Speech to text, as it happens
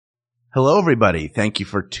Hello, everybody. Thank you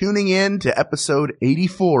for tuning in to episode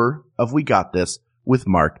 84 of We Got This with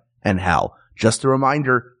Mark and Hal. Just a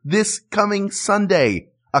reminder, this coming Sunday,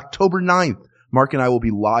 October 9th, Mark and I will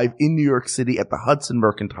be live in New York City at the Hudson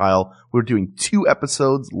Mercantile. We're doing 2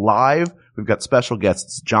 episodes live. We've got special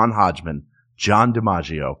guests John Hodgman, John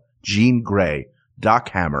DiMaggio, Jean Grey, Doc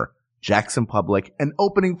Hammer, Jackson Public, and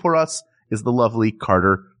opening for us is the lovely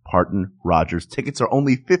Carter Parton Rogers. Tickets are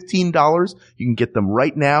only $15. You can get them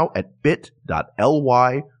right now at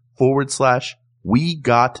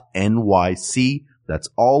bit.ly/WeGotNYC. That's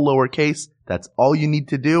all lowercase. That's all you need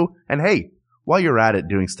to do. And hey, while you're at it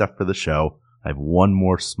doing stuff for the show, I have one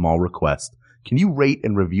more small request. Can you rate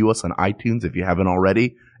and review us on iTunes if you haven't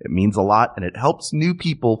already? It means a lot and it helps new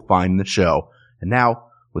people find the show. And now,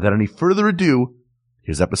 without any further ado,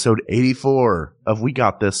 here's episode 84 of We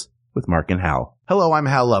Got This with Mark and Hal. Hello, I'm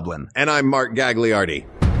Hal Lublin. And I'm Mark Gagliardi.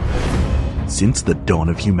 Since the dawn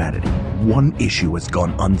of humanity, one issue has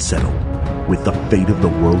gone unsettled. With the fate of the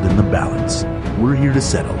world in the balance, we're here to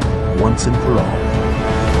settle, once and for all,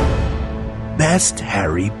 Best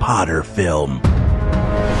Harry Potter Film.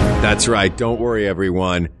 That's right. Don't worry,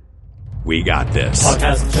 everyone. We got this.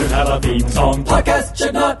 Podcast should have a theme song. Podcast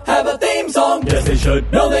should not have a theme song. Yes, they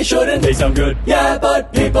should. No, they shouldn't. They sound good. Yeah,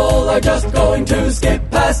 but people are just going to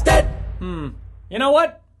skip past it. You know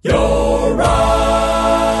what? You're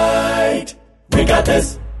right. We got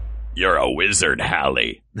this. You're a wizard,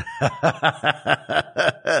 Hallie.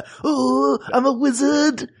 Ooh, I'm a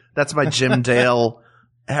wizard. That's my Jim Dale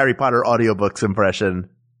Harry Potter audiobooks impression.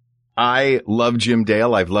 I love Jim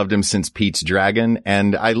Dale. I've loved him since Pete's Dragon,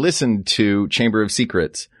 and I listened to Chamber of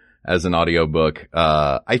Secrets as an audiobook.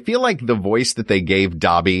 I feel like the voice that they gave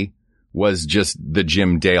Dobby was just the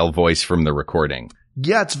Jim Dale voice from the recording.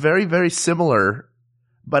 Yeah, it's very, very similar,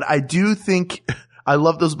 but I do think I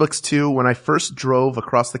love those books too. When I first drove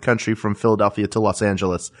across the country from Philadelphia to Los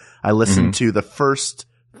Angeles, I listened to the first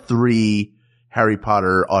 3 Harry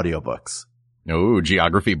Potter audiobooks. Oh,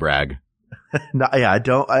 geography brag. No, yeah,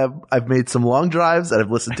 I've made some long drives and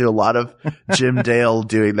I've listened to a lot of Jim Dale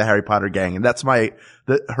doing the Harry Potter gang. And that's the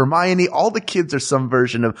Hermione, all the kids are some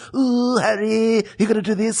version of, ooh, Harry, you gotta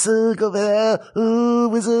do this, go there, ooh,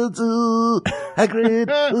 wizards, ooh,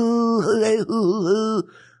 Hagrid, ooh.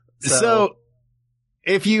 So,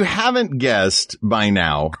 if you haven't guessed by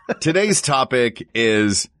now, today's topic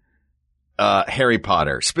is Harry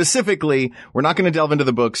Potter. Specifically, we're not going to delve into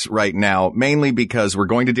the books right now, mainly because we're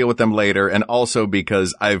going to deal with them later, and also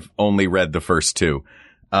because I've only read the first 2.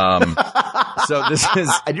 So this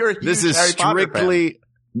is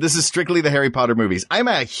strictly the Harry Potter movies. I'm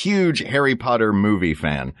a huge Harry Potter movie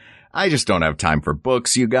fan. I just don't have time for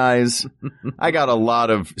books, you guys. I got a lot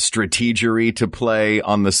of strategery to play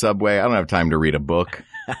on the subway. I don't have time to read a book.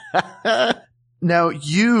 Now,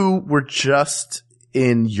 you were just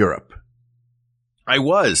in Europe. I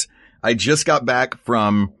was. I just got back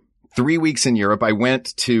from 3 weeks in Europe. I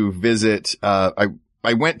went to visit, I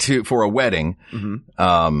went for a wedding, and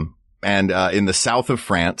in the south of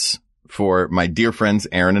France for my dear friends,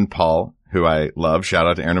 Aaron and Paul, who I love. Shout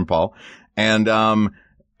out to Aaron and Paul. And,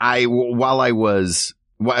 I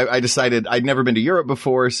decided I'd never been to Europe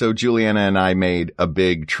before, so Juliana and I made a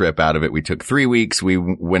big trip out of it. We took 3 weeks. We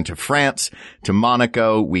went to France, to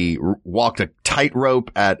Monaco. We walked a tightrope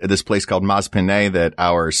at this place called Mazepin that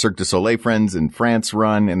our Cirque du Soleil friends in France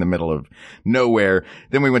run in the middle of nowhere.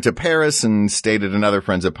 Then we went to Paris and stayed at another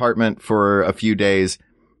friend's apartment for a few days.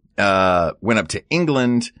 Went up to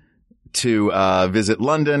England to visit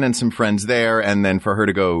London and some friends there, and then for her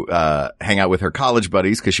to go hang out with her college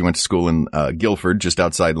buddies because she went to school in Guildford, just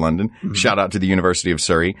outside London. Shout out to the University of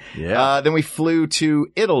Surrey. Yeah. Then we flew to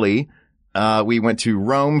Italy. We went to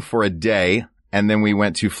Rome for a day, and then we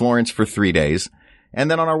went to Florence for 3 days.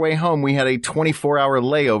 And then on our way home, we had a 24-hour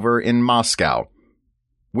layover in Moscow,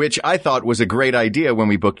 which I thought was a great idea when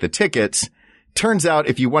we booked the tickets. Turns out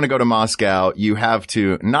if you want to go to Moscow, you have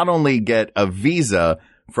to not only get a visa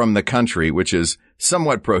from the country, which is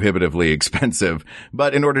somewhat prohibitively expensive,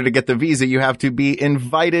 but in order to get the visa, you have to be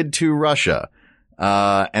invited to Russia.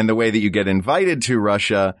 And the way that you get invited to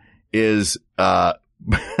Russia is,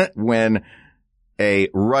 when a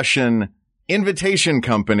Russian invitation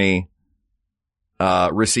company,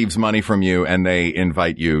 receives money from you and they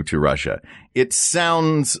invite you to Russia. It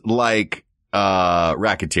sounds like,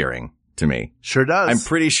 racketeering to me. Sure does. I'm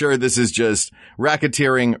pretty sure this is just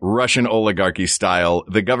racketeering Russian oligarchy style.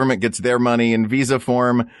 The government gets their money in visa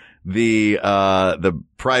form. The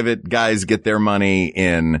private guys get their money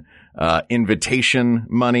in, invitation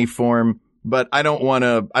money form. But I don't want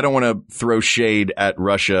to throw shade at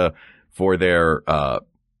Russia for their,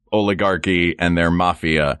 oligarchy and their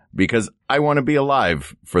mafia because I want to be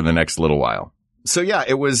alive for the next little while. So yeah,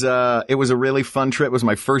 it was a really fun trip. It was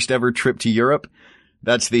my first ever trip to Europe.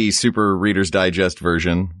 That's the Super Reader's Digest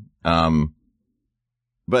version.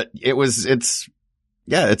 But it's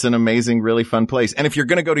an amazing, really fun place. And if you're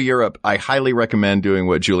going to go to Europe, I highly recommend doing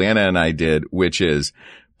what Juliana and I did, which is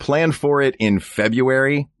plan for it in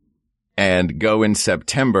February and go in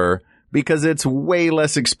September because it's way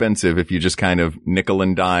less expensive if you just kind of nickel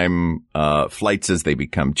and dime, flights as they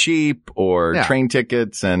become cheap or train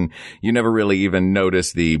tickets. And you never really even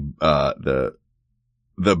notice the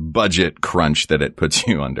budget crunch that it puts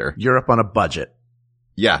you under. Europe on a budget.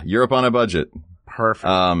 Yeah. Europe on a budget.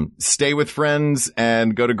 Perfect. Stay with friends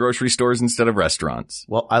and go to grocery stores instead of restaurants.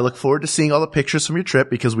 Well, I look forward to seeing all the pictures from your trip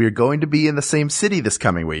because we are going to be in the same city this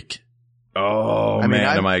coming week. Oh, am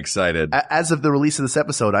I excited. As of the release of this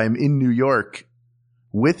episode, I am in New York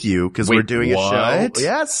with you because we're doing a show.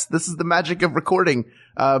 Yes, this is the magic of recording.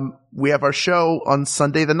 We have our show on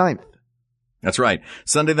Sunday the 9th. That's right.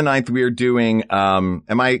 Sunday the 9th, we are doing, can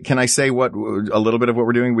I say a little bit of what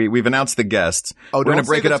we're doing? We've announced the guests. Oh, we're going to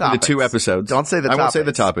break it up into 2 episodes. Don't say the topics. I won't say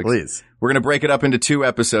the topics. Please. We're going to break it up into 2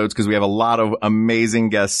 episodes because we have a lot of amazing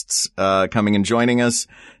guests, coming and joining us.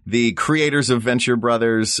 The creators of Venture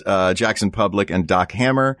Brothers, Jackson Public and Doc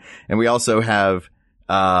Hammer. And we also have,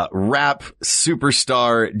 rap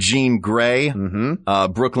superstar Jean Grey,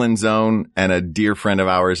 Brooklyn's own and a dear friend of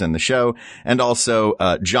ours in the show. And also,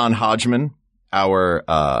 John Hodgman.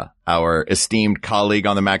 Our esteemed colleague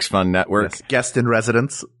on the Max Fun Network. Yes, guest in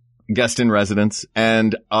residence.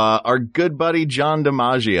 And, our good buddy John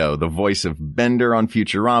DiMaggio, the voice of Bender on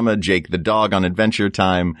Futurama, Jake the dog on Adventure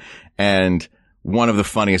Time, and one of the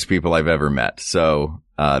funniest people I've ever met. So,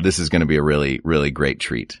 this is going to be a really, really great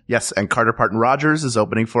treat. Yes. And Carter Parton Rogers is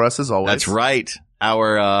opening for us as always. That's right.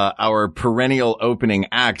 Our perennial opening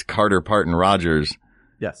act, Carter Parton Rogers.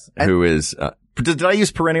 Yes. Who is, did I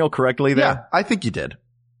use perennial correctly there? Yeah, I think you did.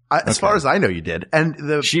 As far as I know, you did.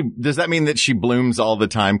 And does that mean that she blooms all the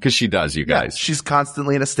time? Cause she does, you guys. Yeah, she's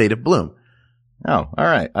constantly in a state of bloom. Oh, all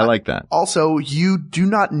right. I like that. Also, you do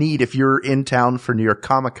not need, if you're in town for New York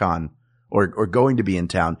Comic Con or going to be in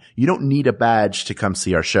town, you don't need a badge to come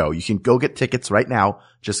see our show. You can go get tickets right now.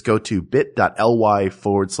 Just go to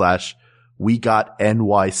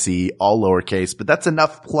bit.ly/WeGotNYC, all lowercase, but that's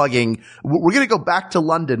enough plugging. We're going to go back to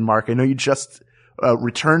London, Mark. I know you just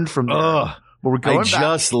returned from there. But we're going back.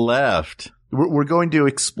 Just left. We're going to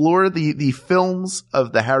explore the films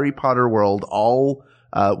of the Harry Potter world. All,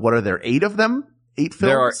 what are there? 8 of them? 8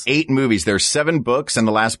 films? There are 8 movies. There's 7 books and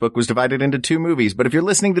the last book was divided into 2 movies. But if you're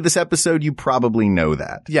listening to this episode, you probably know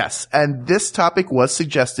that. Yes. And this topic was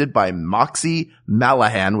suggested by Moxie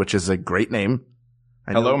Malahan, which is a great name.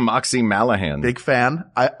 Hello, Moxie Malahan. Big fan.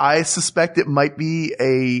 I suspect it might be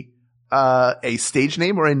a stage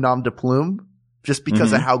name or a nom de plume just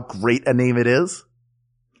because of how great a name it is.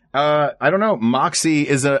 I don't know. Moxie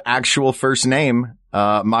is an actual first name.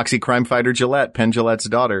 Moxie Crime Fighter Gillette, Penn Gillette's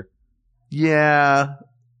daughter. Yeah.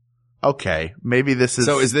 Okay. Maybe this is.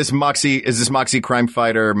 So is this Moxie Crime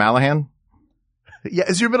Fighter Malahan? Yeah.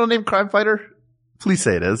 Is your middle name Crime Fighter? Please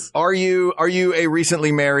say it is. Are you a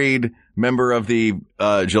recently married member of the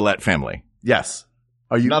Gillette family? Yes.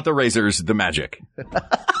 Are you not the razors, the magic?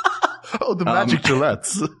 Oh, the magic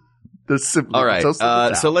Gillettes. They're simply all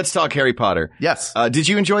right. So let's talk Harry Potter. Yes. Did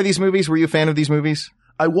you enjoy these movies? Were you a fan of these movies?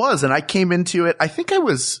 I was, and I came into it. I think I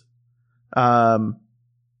was,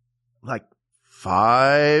 like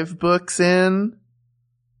 5 books in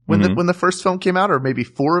when the first film came out, or maybe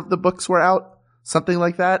 4 of the books were out, something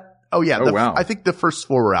like that. Oh yeah. Wow. I think the first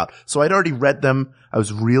 4 were out. So I'd already read them. I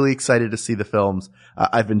was really excited to see the films.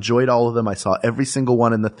 I've enjoyed all of them. I saw every single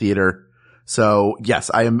one in the theater. So yes,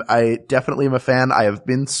 I definitely am a fan. I have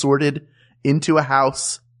been sorted into a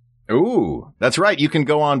house. Ooh, that's right. You can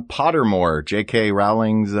go on Pottermore, J.K.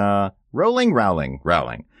 Rowling's, Rowling.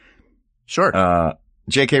 Sure.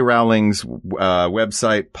 J.K. Rowling's,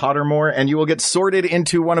 website, Pottermore, and you will get sorted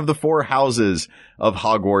into one of the 4 houses of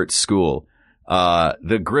Hogwarts School.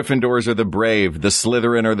 The Gryffindors are the brave, the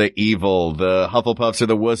Slytherin are the evil, the Hufflepuffs are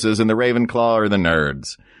the wusses, and the Ravenclaw are the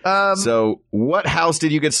nerds. So what house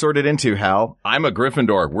did you get sorted into, Hal? I'm a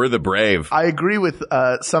Gryffindor. We're the brave. I agree with,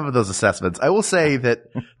 some of those assessments. I will say that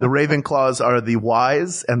the Ravenclaws are the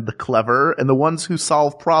wise and the clever and the ones who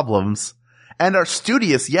solve problems and are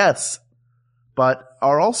studious, yes, but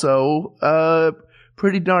are also,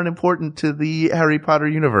 pretty darn important to the Harry Potter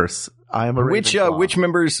universe. I am a Ravenclaw. Which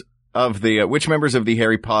members of the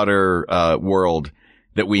Harry Potter, world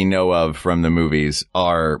that we know of from the movies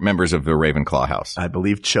are members of the Ravenclaw house? I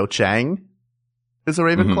believe Cho Chang is a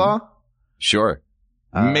Ravenclaw. Sure.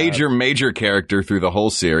 Major character through the whole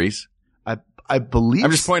series. I believe.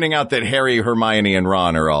 I'm just pointing out that Harry, Hermione, and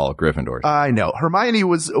Ron are all Gryffindors. I know. Hermione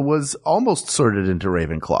was almost sorted into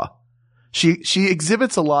Ravenclaw. She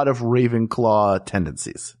exhibits a lot of Ravenclaw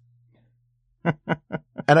tendencies.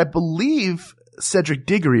 And I believe Cedric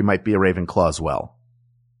Diggory might be a Ravenclaw as well.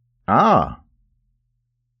 Ah.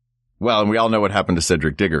 Well, and we all know what happened to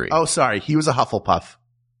Cedric Diggory. Oh, sorry. He was a Hufflepuff.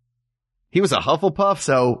 He was a Hufflepuff?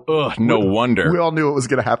 So, ugh, no wonder. We all knew what was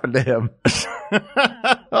going to happen to him.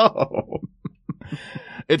 Oh.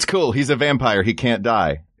 It's cool. He's a vampire. He can't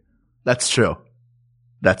die. That's true.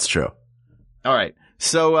 That's true. All right.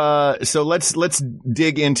 So let's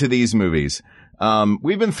dig into these movies.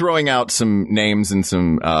 We've been throwing out some names and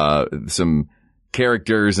some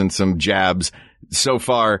characters and some jabs so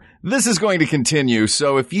far. This is going to continue.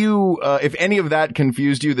 So if any of that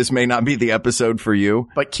confused you, this may not be the episode for you.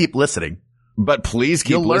 But keep listening. But please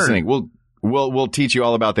keep listening. We'll teach you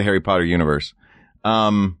all about the Harry Potter universe.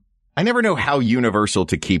 I never know how universal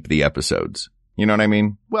to keep the episodes. You know what I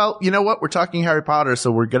mean? Well, you know what? We're talking Harry Potter,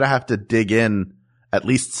 so we're going to have to dig in at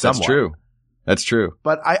least somewhat. That's true.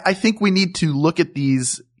 But I think we need to look at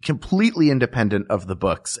these completely independent of the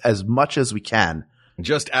books as much as we can.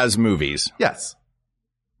 Just as movies. Yes.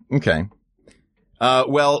 Okay.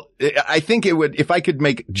 Well, I think it would, if I could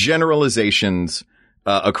make generalizations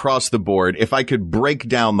across the board, if I could break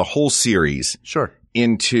down the whole series. Sure.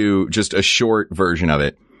 Into just a short version of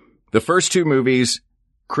it. The first two movies,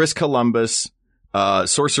 Chris Columbus,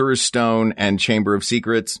 Sorcerer's Stone, and Chamber of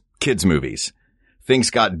Secrets, kids' movies. Things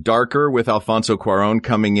got darker with Alfonso Cuarón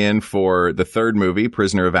coming in for the third movie,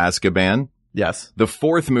 Prisoner of Azkaban. Yes. The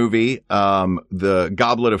fourth movie, The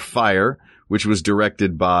Goblet of Fire, which was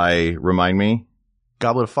directed by, remind me?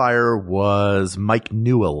 Goblet of Fire was Mike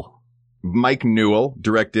Newell. Mike Newell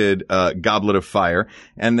directed Goblet of Fire.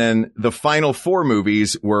 And then the final four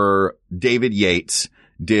movies were David Yates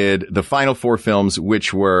did the final four films,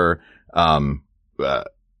 which were Order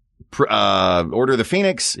of the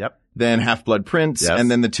Phoenix, yep, then Half-Blood Prince, yes,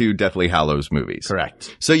 and then the two Deathly Hallows movies.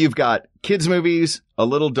 Correct. So you've got kids movies, a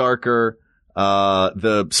little darker,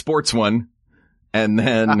 the sports one, and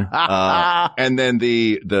then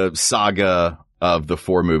the saga of the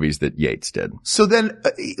four movies that Yates did. So then,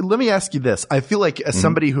 let me ask you this. I feel like as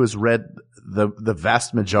somebody who has read the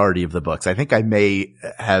vast majority of the books, I think I may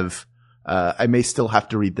still have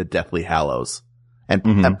to read the Deathly Hallows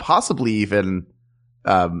and possibly even,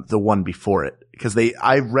 the one before it. Cause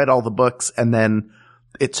I read all the books and then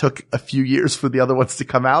it took a few years for the other ones to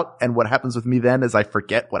come out. And what happens with me then is I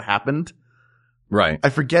forget what happened. Right. I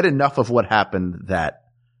forget enough of what happened that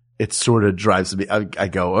it sort of drives me. I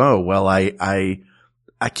go, oh, well, I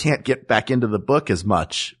can't get back into the book as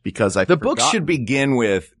much because the book should begin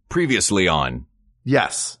with previously on.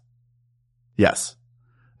 Yes. Yes.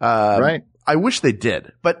 Right. I wish they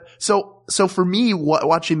did. But so for me,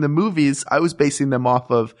 watching the movies, I was basing them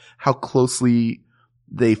off of how closely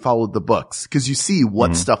they followed the books. Cause you see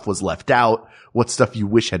what stuff was left out, what stuff you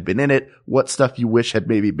wish had been in it, what stuff you wish had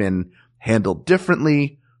maybe been handled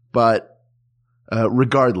differently. But,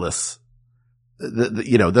 regardless,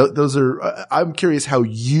 those are, I'm curious how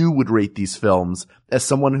you would rate these films as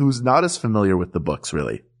someone who's not as familiar with the books,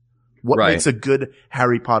 really. What makes a good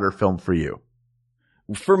Harry Potter film for you?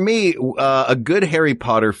 For me, a good Harry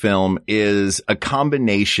Potter film is a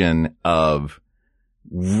combination of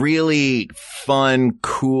really fun,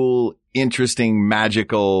 cool, interesting,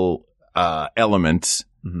 magical, elements.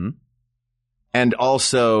 Mm-hmm. And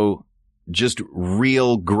also just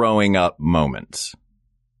real growing up moments.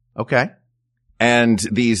 Okay. And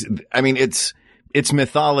these, I mean, it's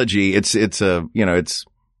mythology. It's if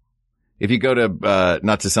you go to,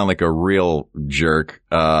 not to sound like a real jerk,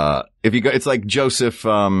 if you go, it's like Joseph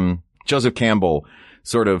Campbell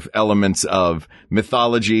sort of elements of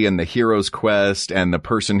mythology and the hero's quest and the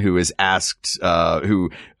person who is asked,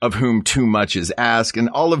 of whom too much is asked, and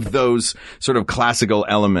all of those sort of classical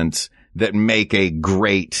elements that make a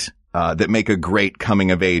great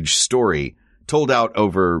coming of age story told out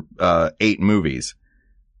over, 8 movies.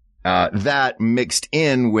 That mixed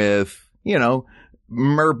in with,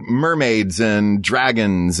 mermaids and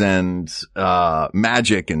dragons and,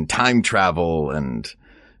 magic and time travel and,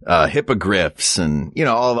 hippogriffs and,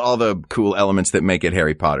 all the cool elements that make it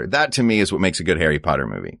Harry Potter. That to me is what makes a good Harry Potter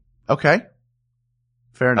movie. Okay.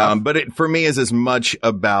 Fair enough. But it, for me, is as much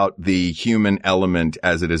about the human element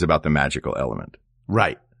as it is about the magical element.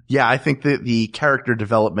 Right. Yeah. I think that the character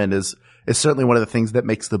development is certainly one of the things that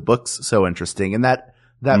makes the books so interesting. And that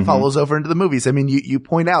follows over into the movies. I mean, you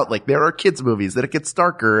point out, like, there are kids movies that it gets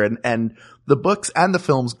darker and the books and the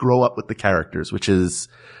films grow up with the characters, which is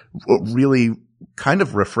really, kind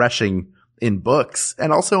of refreshing in books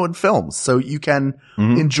and also in films. So you can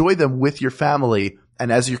enjoy them with your family.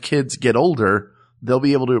 And as your kids get older, they'll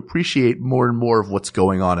be able to appreciate more and more of what's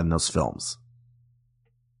going on in those films.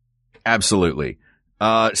 Absolutely.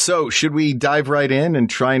 So should we dive right in and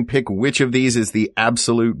try and pick which of these is the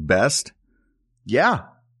absolute best? Yeah.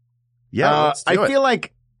 Yeah. Let's do I it. feel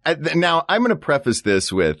like now I'm going to preface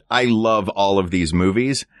this with, I love all of these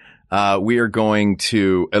movies. We are going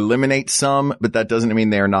to eliminate some, but that doesn't mean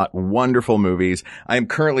they are not wonderful movies. I am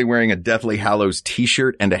currently wearing a Deathly Hallows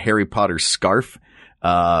t-shirt and a Harry Potter scarf,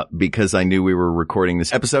 because I knew we were recording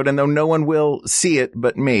this episode. And though no one will see it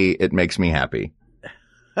but me, it makes me happy.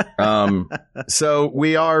 So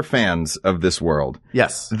we are fans of this world.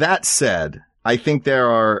 Yes. That said, I think there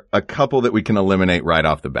are a couple that we can eliminate right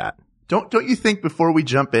off the bat. Don't you think before we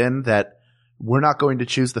jump in that we're not going to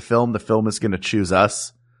choose the film is going to choose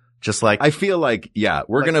us? Just like, I feel like, yeah,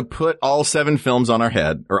 we're going to put all 7 films on our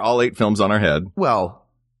head, or all 8 films on our head. well,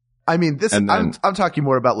 I mean, this, And then- I'm talking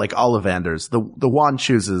more about like Ollivanders. The wand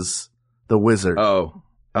chooses the wizard. Oh,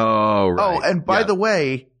 right. Oh, and by Yeah. the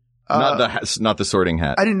way, not the Sorting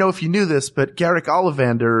Hat. I didn't know if you knew this, but Garrick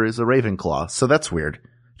Ollivander is a Ravenclaw. So that's weird.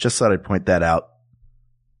 Just thought I'd point that out.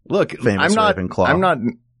 Look, Famous Ravenclaw. I'm not,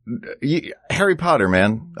 Harry Potter,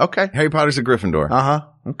 man. Okay. Harry Potter's a Gryffindor.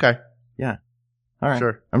 Okay. Yeah. All right.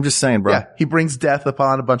 Sure. I'm just saying, bro. Yeah. He brings death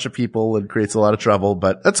upon a bunch of people and creates a lot of trouble,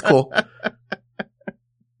 but that's cool.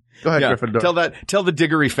 Go ahead, Yeah. Gryffindor. Tell the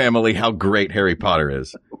Diggory family how great Harry Potter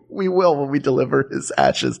is. We will when we deliver his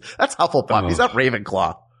ashes. That's Hufflepuff. Oh. He's not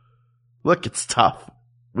Ravenclaw. Look, it's tough.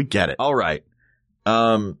 We get it. All right.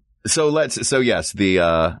 So yes,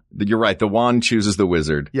 you're right. The wand chooses the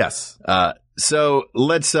wizard. Yes. So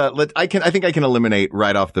I think I can eliminate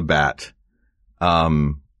right off the bat,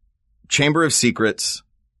 Chamber of Secrets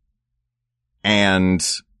and,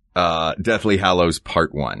 Deathly Hallows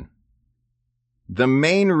Part 1. The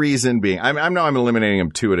main reason being, I know I'm eliminating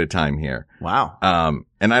them 2 at a time here. Wow.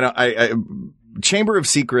 And Chamber of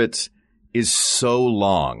Secrets is so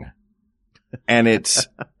long, and it's,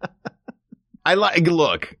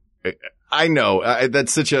 look, I know,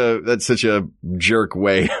 that's such a jerk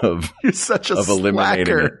way of You're such a eliminating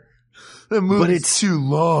slacker. it. The movie's But it's too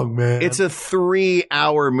long, man. It's a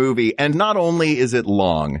 3-hour movie, and not only is it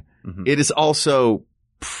long, it is also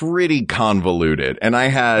pretty convoluted. And I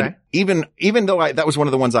had, even though that was one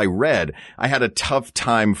of the ones I read, I had a tough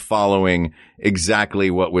time following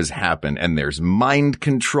exactly what was happening. And there's mind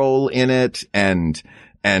control in it, and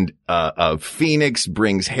Phoenix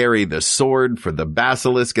brings Harry the sword for the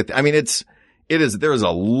basilisk. I mean, there's a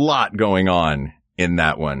lot going on in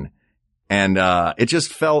that one. And, it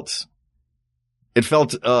just felt,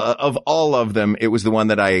 of all of them, it was the one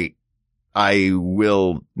that I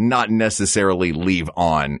will not necessarily leave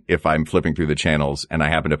on if I'm flipping through the channels and I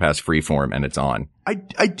happen to pass Freeform and it's on. I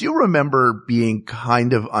do remember being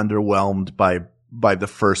kind of underwhelmed by the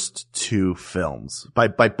first 2 films, by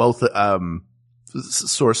both,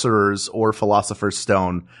 Sorcerer's or Philosopher's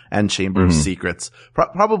Stone and Chamber of Secrets.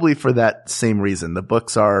 Probably for that same reason. The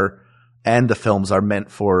books and the films are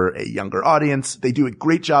meant for a younger audience. They do a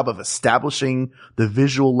great job of establishing the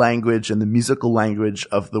visual language and the musical language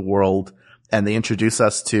of the world. And they introduce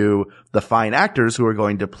us to the fine actors who are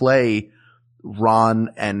going to play Ron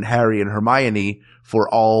and Harry and Hermione for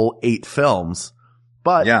all 8 films.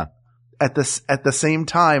 But Yeah. at the same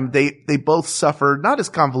time, they both suffer not as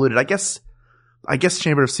convoluted. I guess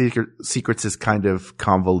Chamber of Secrets is kind of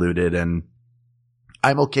convoluted, and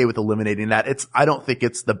I'm okay with eliminating that. I don't think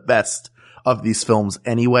it's the best of these films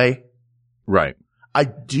anyway. Right. I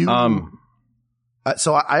do.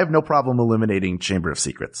 So I have no problem eliminating Chamber of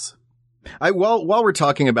Secrets. While we're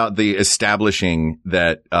talking about the establishing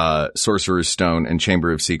that, Sorcerer's Stone and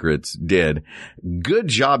Chamber of Secrets did, good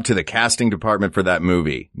job to the casting department for that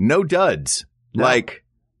movie. No duds. No. Like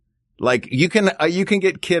you can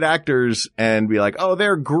get kid actors and be like, oh,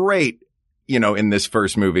 they're great, in this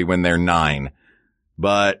first movie when they're 9.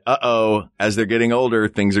 But as they're getting older,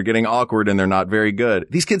 things are getting awkward and they're not very good.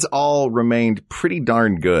 These kids all remained pretty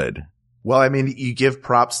darn good. Well, I mean, you give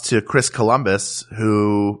props to Chris Columbus,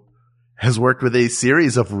 who has worked with a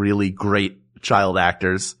series of really great child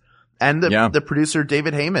actors, and the producer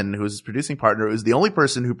David Heyman, who's his producing partner, who's the only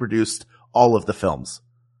person who produced all of the films.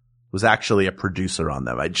 Was actually a producer on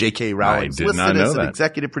them. J.K. Rowling's listed as an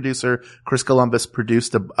executive producer. Chris Columbus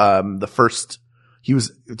produced he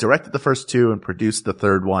was directed the first 2 and produced the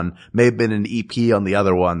third one. May have been an EP on the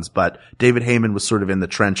other ones, but David Heyman was sort of in the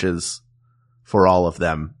trenches for all of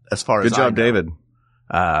them, as far as Good job, I know. David.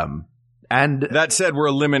 And that said, we're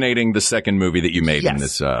eliminating the second movie that you made in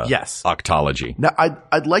this octology. Now,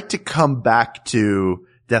 I'd like to come back to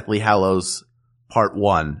Deathly Hallows Part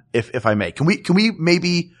 1, if I may. Can we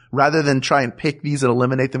maybe, rather than try and pick these and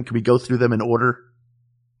eliminate them, can we go through them in order?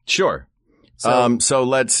 Sure. So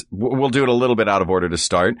we'll do it a little bit out of order to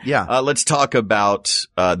start. Yeah. Let's talk about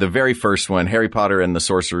the very first one, Harry Potter and the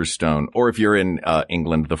Sorcerer's Stone, or if you're in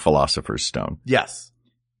England, the Philosopher's Stone. Yes.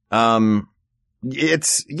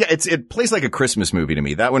 It plays like a Christmas movie to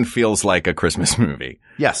me. That one feels like a Christmas movie.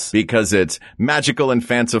 Yes. Because it's magical and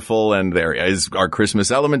fanciful, and there are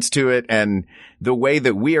Christmas elements to it, and the way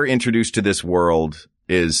that we are introduced to this world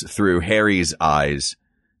is through Harry's eyes.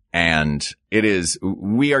 And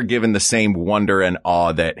we are given the same wonder and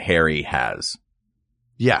awe that Harry has.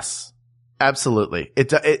 Yes, absolutely.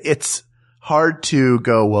 It's hard to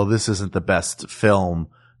go, well, this isn't the best film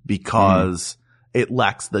because it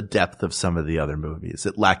lacks the depth of some of the other movies.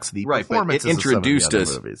 It lacks the performances it introduced of some of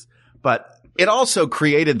the other movies. But it also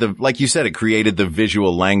created like you said, it created the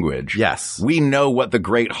visual language. Yes. We know what the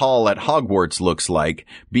Great Hall at Hogwarts looks like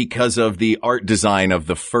because of the art design of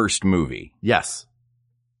the first movie. Yes.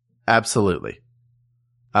 Absolutely.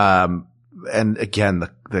 And again,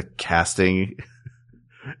 the casting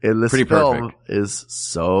in this film is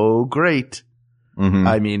so great. Mm-hmm.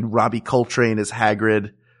 I mean, Robbie Coltrane as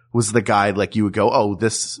Hagrid was the guy like you would go, oh,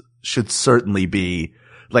 this should certainly be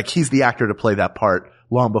like he's the actor to play that part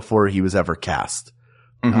long before he was ever cast.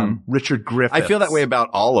 Mm-hmm. Richard Griffiths. I feel that way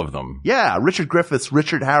about all of them. Yeah. Richard Griffiths,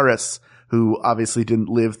 Richard Harris, who obviously didn't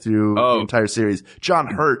live through the entire series. John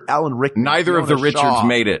Hurt, Alan Rickman. Neither of the Richards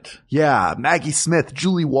made it. Yeah. Maggie Smith,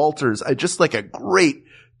 Julie Walters. Just like a great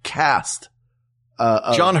cast.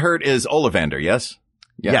 John Hurt is Ollivander, yes?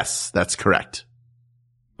 Yeah. Yes, that's correct.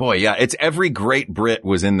 Boy, yeah. It's every great Brit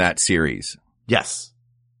was in that series. Yes.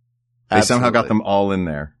 They somehow got them all in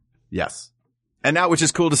there. Yes. And now it's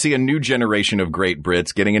just cool to see a new generation of great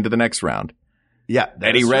Brits getting into the next round. Yeah.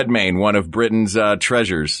 Eddie Redmayne, one of Britain's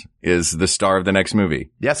treasures, is the star of the next movie.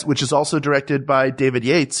 Yes, which is also directed by David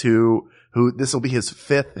Yates, who this will be his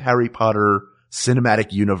 5th Harry Potter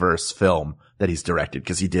cinematic universe film that he's directed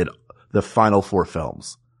because he did the final 4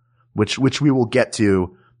 films, which we will get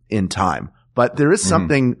to in time. But there is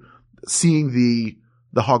something seeing the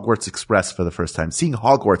Hogwarts Express for the first time, seeing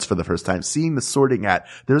Hogwarts for the first time, seeing the Sorting Hat.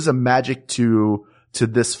 There's a magic to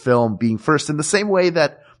this film being first in the same way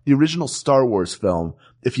that the original Star Wars film,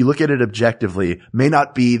 if you look at it objectively, may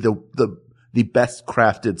not be the best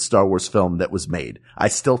crafted Star Wars film that was made. I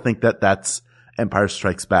still think that that's Empire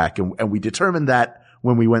Strikes Back. And we determined that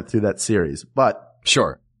when we went through that series, but.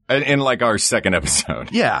 Sure. In like our second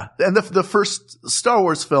episode. Yeah. And the first Star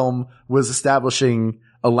Wars film was establishing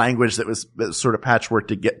a language that was sort of patchwork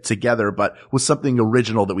to get together, but was something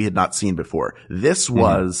original that we had not seen before. This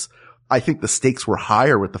was, I think the stakes were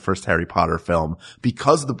higher with the first Harry Potter film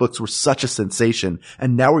because the books were such a sensation,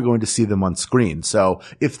 and now we're going to see them on screen. So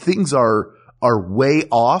if things are way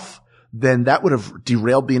off, then that would have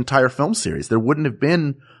derailed the entire film series. There wouldn't have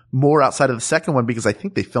been more outside of the second one because I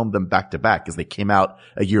think they filmed them back to back because they came out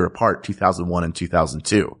a year apart, 2001 and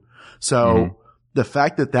 2002. So the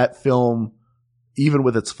fact that film, even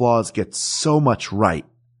with its flaws, gets so much right,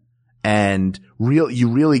 and you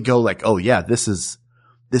really go like, oh yeah, this is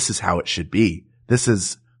how it should be. This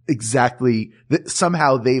is exactly,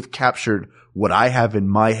 somehow they've captured what I have in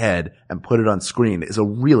my head and put it on screen is a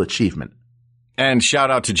real achievement. And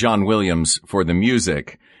shout out to John Williams for the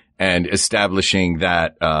music and establishing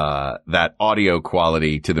that audio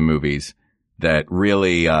quality to the movies that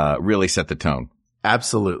really set the tone.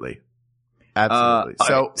 Absolutely.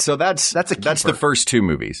 So that's the first 2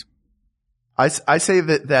 movies. I say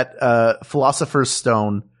that Philosopher's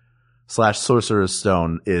Stone / Sorcerer's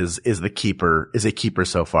Stone is a keeper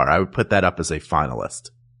so far. I would put that up as a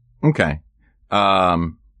finalist. Okay.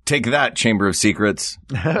 Take that, Chamber of Secrets.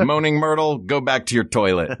 Moaning Myrtle, go back to your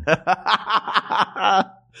toilet.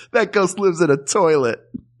 That ghost lives in a toilet.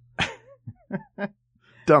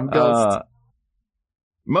 Dumb ghost.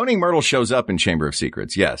 Moaning Myrtle shows up in Chamber of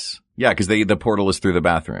Secrets, yes. Yeah, because the portal is through the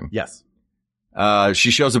bathroom. Yes.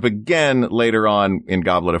 She shows up again later on in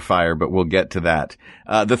Goblet of Fire, but we'll get to that.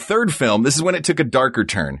 The third film, this is when it took a darker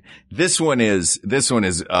turn. This one is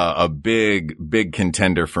a big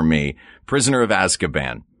contender for me. Prisoner of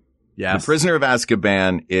Azkaban. Yes. The Prisoner of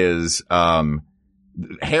Azkaban is,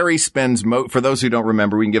 Harry spends for those who don't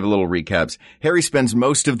remember, we can give a little recaps. Harry spends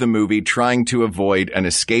most of the movie trying to avoid an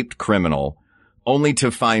escaped criminal, only to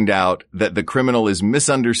find out that the criminal is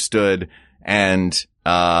misunderstood and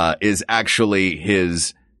is actually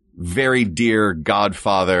his very dear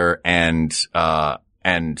godfather and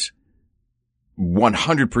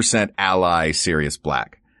 100% ally Sirius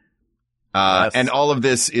Black. Yes. And all of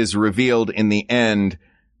this is revealed in the end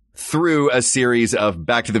through a series of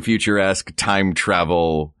Back to the Future-esque time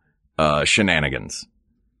travel, shenanigans.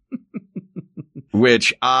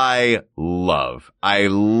 Which I love. I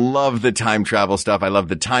love the time travel stuff. I love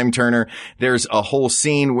the time turner. There's a whole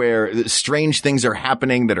scene where strange things are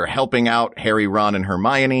happening that are helping out Harry, Ron, and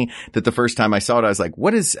Hermione, that the first time I saw it, I was like,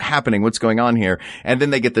 what is happening? What's going on here? And then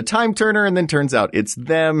they get the time turner, and then turns out it's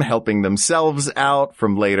them helping themselves out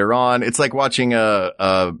from later on. It's like watching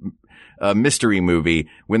a mystery movie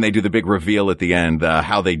when they do the big reveal at the end,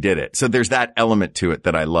 how they did it. So there's that element to it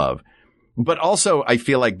that I love. But also, I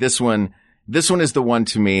feel like this one is the one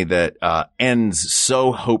to me that ends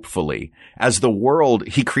so hopefully. As the world,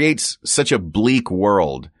 he creates such a bleak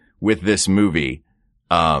world with this movie.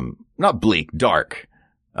 Not bleak, dark.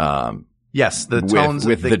 Yes, the tones,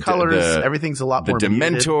 with the colors, everything's a lot more the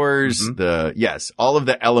Dementors, muted. All of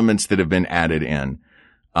the elements that have been added in.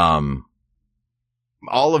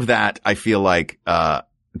 All of that, I feel like,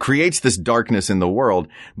 creates this darkness in the world.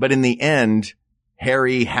 But in the end,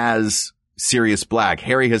 Harry has Sirius Black.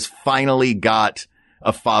 Harry has finally got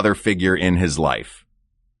a father figure in his life.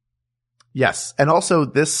 Yes. And also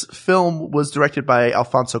this film was directed by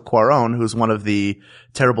Alfonso Cuarón, who's one of the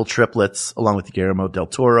terrible triplets, along with Guillermo del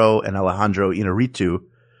Toro and Alejandro Inarritu.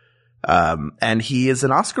 And he is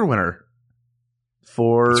an Oscar winner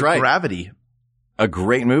for Gravity. A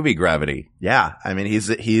great movie, Gravity. Yeah. I mean,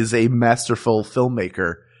 he's a masterful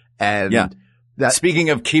filmmaker. And speaking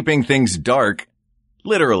of keeping things dark,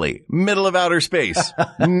 literally, middle of outer space,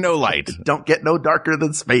 no light. Don't get no darker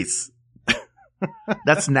than space.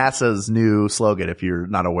 That's NASA's new slogan, if you're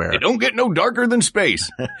not aware. It don't get no darker than space.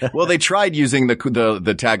 Well, they tried using the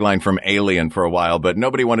tagline from Alien for a while, but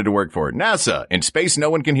nobody wanted to work for it. NASA, in space, no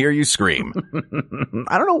one can hear you scream.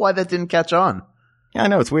 I don't know why that didn't catch on. Yeah, I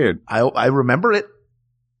know, it's weird. I remember it.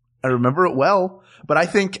 I remember it well. But I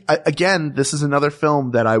think, again, this is another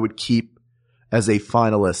film that I would keep as a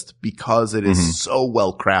finalist because it is so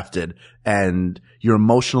well crafted and you're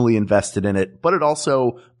emotionally invested in it, but it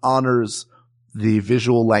also honors the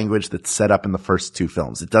visual language that's set up in the first two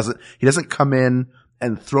films. He doesn't come in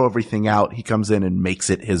and throw everything out. He comes in and makes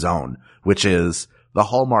it his own, which is the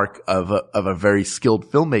hallmark of a very skilled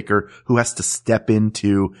filmmaker who has to step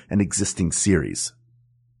into an existing series.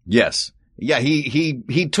 Yes. Yeah,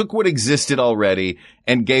 he took what existed already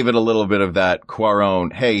and gave it a little bit of that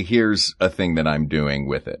Cuarón, hey, here's a thing that I'm doing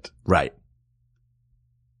with it. Right.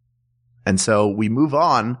 And so we move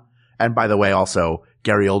on. And by the way, also,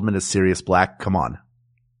 Gary Oldman is Sirius Black. Come on.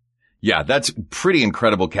 Yeah, that's pretty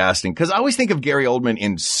incredible casting. Cause I always think of Gary Oldman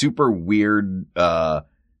in super weird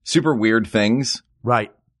things.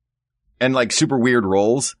 Right. And like super weird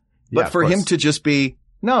roles. But Yeah, for him to just be,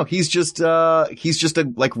 no, he's just a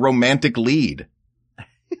like romantic lead.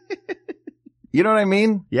 You know what I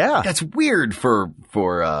mean? Yeah. That's weird for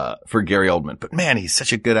Gary Oldman, but man, he's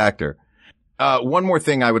such a good actor. One more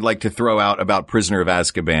thing I would like to throw out about Prisoner of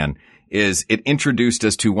Azkaban is it introduced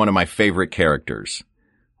us to one of my favorite characters,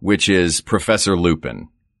 which is Professor Lupin.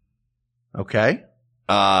 Okay.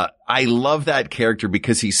 I love that character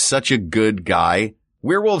because he's such a good guy.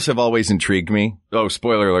 Werewolves have always intrigued me. Oh,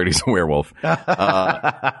 spoiler alert, he's a werewolf.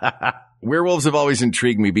 Werewolves have always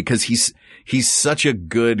intrigued me because he's such a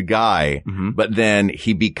good guy, but then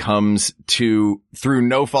he becomes through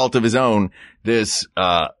no fault of his own, this,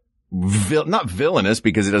 not villainous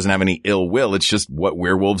because he doesn't have any ill will. It's just what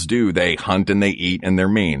werewolves do. They hunt and they eat and they're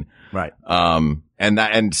mean. Right.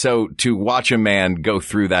 And so to watch a man go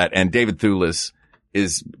through that, and David Thewlis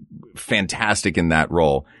is fantastic in that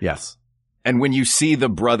role. Yes. And when you see the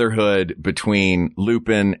brotherhood between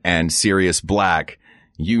Lupin and Sirius Black,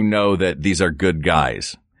 you know that these are good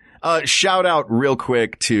guys. Shout out real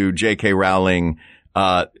quick to J.K. Rowling,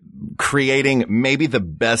 creating maybe the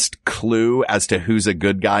best clue as to who's a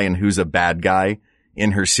good guy and who's a bad guy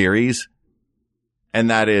in her series. And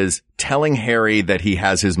that is telling Harry that he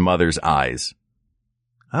has his mother's eyes.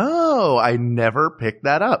 Oh, I never picked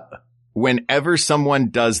that up. Whenever someone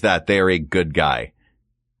does that, they are a good guy.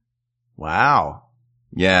 Wow.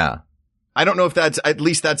 Yeah. I don't know if at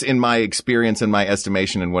least that's in my experience and my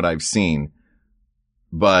estimation and what I've seen.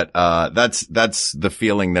 But, that's the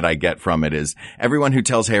feeling that I get from it is everyone who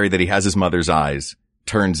tells Harry that he has his mother's eyes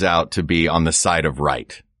turns out to be on the side of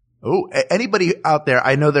right. Oh, anybody out there?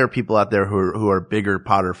 I know there are people out there who are bigger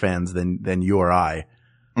Potter fans than you or I.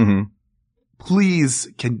 Mm-hmm. Please,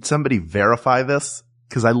 can somebody verify this?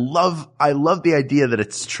 Cause I love the idea that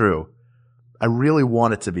it's true. I really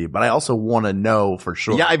want it to be, but I also want to know for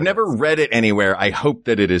sure. Yeah, I've never read it anywhere. I hope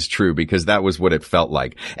that it is true because that was what it felt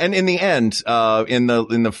like. And in the end, in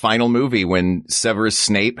the final movie, when Severus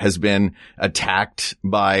Snape has been attacked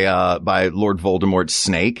by Lord Voldemort's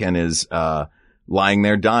snake and is, lying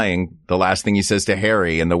there dying, the last thing he says to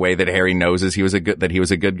Harry, and the way that Harry knows he was a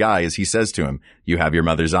good guy, is he says to him, "You have your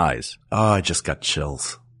mother's eyes." Oh, I just got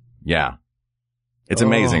chills. Yeah. It's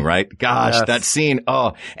amazing, right? Gosh, yes. That scene.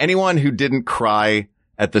 Oh, anyone who didn't cry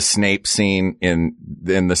at the Snape scene in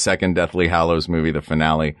the second Deathly Hallows movie, the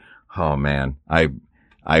finale. Oh man. I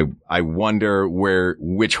wonder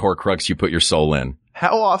which Horcrux you put your soul in.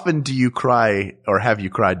 How often do you cry, or have you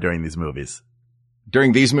cried during these movies?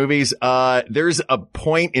 During these movies, there's a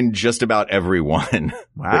point in just about every one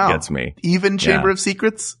that gets me. Even Chamber of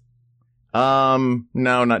Secrets? No,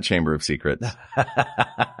 not Chamber of Secrets.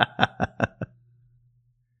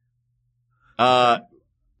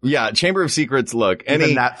 Yeah, Chamber of Secrets, look,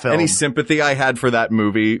 any sympathy I had for that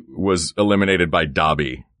movie was eliminated by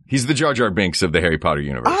Dobby. He's the Jar Jar Binks of the Harry Potter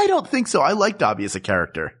universe. I don't think so. I like Dobby as a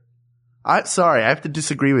character. Sorry, I have to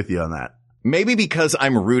disagree with you on that. Maybe because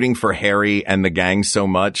I'm rooting for Harry and the gang so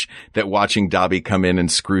much that watching Dobby come in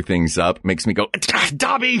and screw things up makes me go,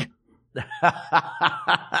 Dobby!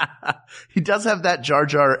 He does have that Jar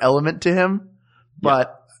Jar element to him,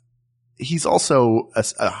 but he's also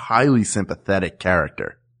a highly sympathetic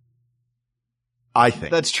character. I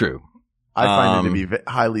think. That's true. I find him to be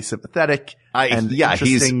highly sympathetic and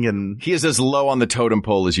interesting. He is as low on the totem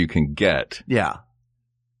pole as you can get. Yeah.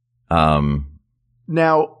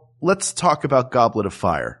 Now, let's talk about Goblet of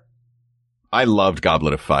Fire. I loved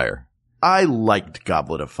Goblet of Fire. I liked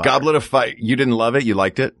Goblet of Fire. Goblet of Fire. You didn't love it? You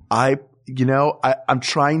liked it? I'm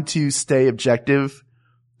trying to stay objective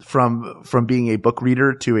from being a book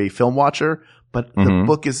reader to a film watcher, but the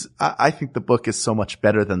book is, I think the book is so much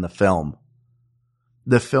better than the film.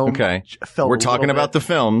 The film felt We're talking about the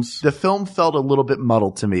films. The film felt a little bit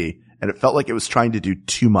muddled to me, and it felt like it was trying to do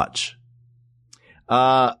too much.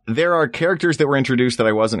 There are characters that were introduced that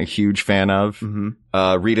I wasn't a huge fan of.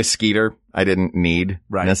 Mm-hmm. Rita Skeeter, I didn't need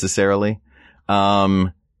necessarily.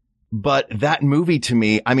 But that movie to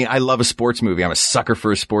me, I mean, I love a sports movie. I'm a sucker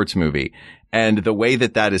for a sports movie. And the way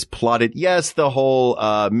that is plotted, yes, the whole,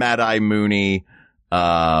 Mad-Eye Mooney,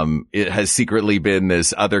 it has secretly been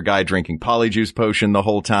this other guy drinking polyjuice potion the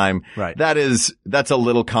whole time. Right. That's a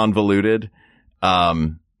little convoluted.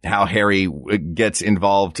 How Harry gets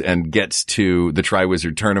involved and gets to the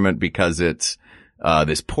Triwizard Tournament because it's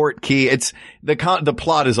this port key. It's the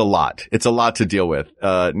plot is a lot. It's a lot to deal with.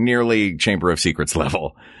 Nearly Chamber of Secrets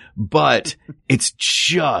level, but it's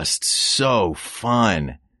just so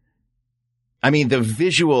fun. I mean, the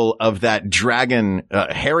visual of that dragon,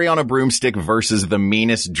 Harry on a broomstick versus the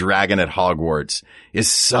meanest dragon at Hogwarts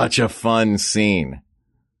is such a fun scene.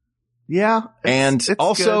 Yeah. And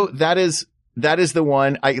also good. that is the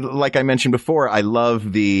one like I mentioned before, I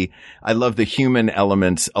love the human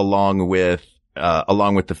elements along with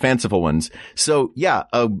the fanciful ones. So yeah,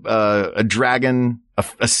 a dragon,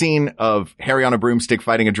 a scene of Harry on a broomstick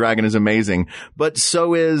fighting a dragon is amazing, but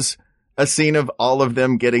so is a scene of all of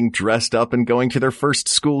them getting dressed up and going to their first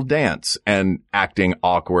school dance and acting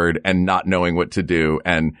awkward and not knowing what to do,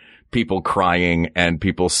 and people crying and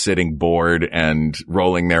people sitting bored and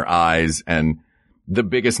rolling their eyes, and the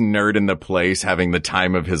biggest nerd in the place having the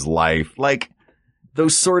time of his life. Like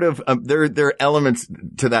those sort of, there are elements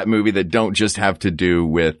to that movie that don't just have to do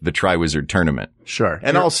with the Triwizard Tournament. Sure.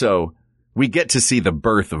 And also we get to see the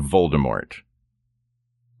birth of Voldemort.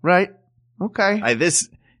 Right. Okay.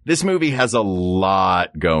 This movie has a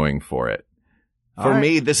lot going for it. For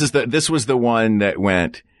me, this was the one that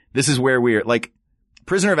went, this is where we're like,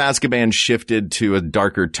 Prisoner of Azkaban shifted to a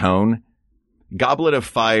darker tone. Goblet of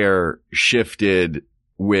Fire shifted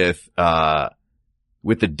with the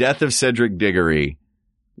death of Cedric Diggory,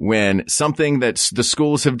 when something that the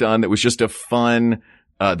schools have done that was just a fun,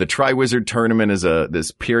 the Triwizard Tournament is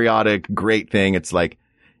this periodic great thing. It's like,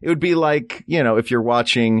 it would be like, if you're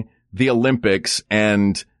watching the Olympics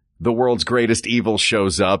and the world's greatest evil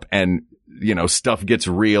shows up and, stuff gets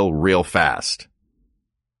real fast.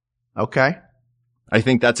 Okay. I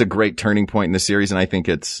think that's a great turning point in the series, and I think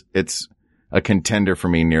it's a contender for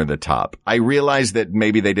me near the top. I realize that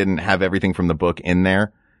maybe they didn't have everything from the book in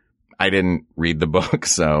there. I didn't read the book,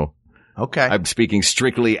 so okay. I'm speaking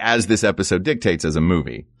strictly as this episode dictates as a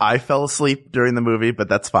movie. I fell asleep during the movie, but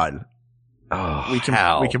that's fine. Oh, we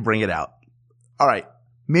can bring it out. All right.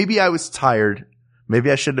 Maybe I was tired. Maybe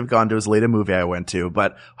I shouldn't have gone to as late a movie I went to,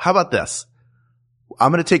 but how about this?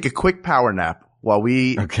 I'm going to take a quick power nap while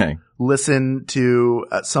we listen to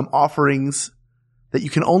some offerings that you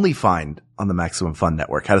can only find on the Maximum Fun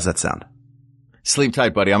Network. How does that sound? Sleep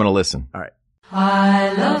tight, buddy. I'm going to listen. All right.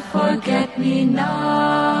 I love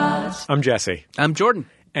forget-me-nots. I'm Jesse. I'm Jordan.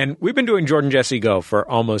 And we've been doing Jordan Jesse Go for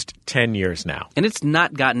almost 10 years now. And it's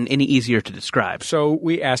not gotten any easier to describe. So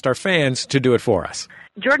we asked our fans to do it for us.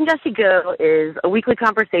 Jordan Jesse Go is a weekly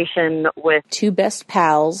conversation with two best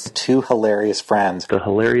pals, two hilarious friends, the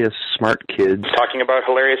hilarious smart kids, talking about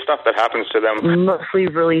hilarious stuff that happens to them. Mostly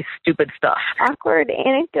really stupid stuff. Awkward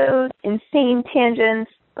anecdotes, insane tangents,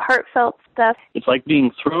 heartfelt stuff. It's like being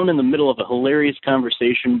thrown in the middle of a hilarious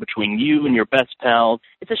conversation between you and your best pal.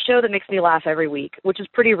 It's a show that makes me laugh every week, which is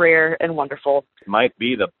pretty rare and wonderful. It might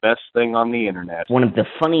be the best thing on the internet. One of the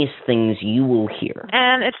funniest things you will hear.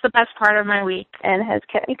 And it's the best part of my week and has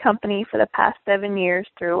kept me company for the past 7 years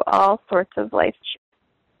through all sorts of life.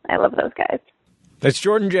 I love those guys. That's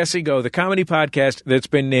Jordan Jesse Go, the comedy podcast that's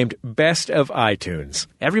been named Best of iTunes.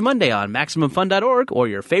 Every Monday on MaximumFun.org or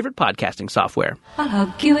your favorite podcasting software. I'll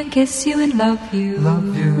hug you and kiss you and love you.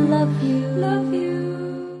 Love you. Love you. Love you.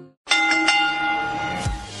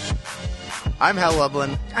 I'm Hal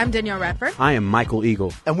Lublin. I'm Danielle Radford. I am Michael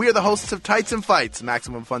Eagle. And we are the hosts of Tights and Fights,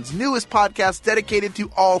 Maximum Fun's newest podcast dedicated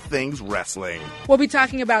to all things wrestling. We'll be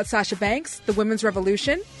talking about Sasha Banks, the Women's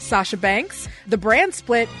Revolution, Sasha Banks, the brand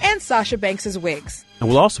split, and Sasha Banks' wigs. And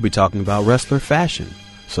we'll also be talking about wrestler fashion.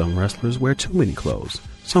 Some wrestlers wear too many clothes.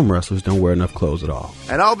 Some wrestlers don't wear enough clothes at all.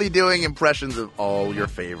 And I'll be doing impressions of all your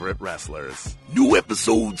favorite wrestlers. New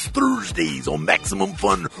episodes Thursdays on Maximum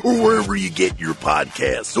Fun or wherever you get your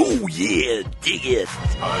podcasts. Oh, yeah, dig it.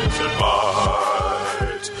 Tights and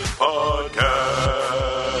Fights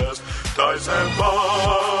Podcast. Tights and Fights.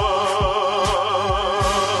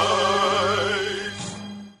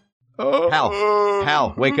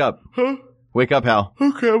 Hal, wake up. Wake up, Hal.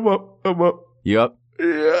 Okay, I'm up. You up?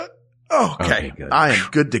 Yeah. Okay, good. I am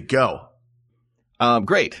good to go.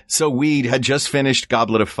 Great. So we had just finished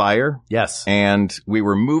Goblet of Fire. Yes. And we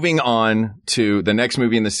were moving on to the next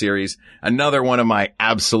movie in the series. Another one of my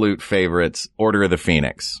absolute favorites, Order of the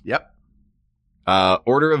Phoenix. Yep.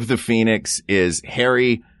 Order of the Phoenix is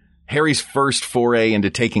Harry's first foray into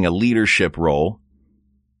taking a leadership role.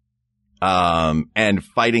 And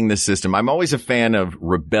fighting the system. I'm always a fan of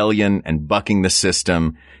rebellion and bucking the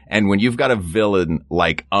system. And when you've got a villain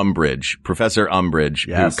like Umbridge, Professor Umbridge,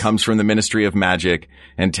 yes, who comes from the Ministry of Magic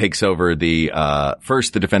and takes over the,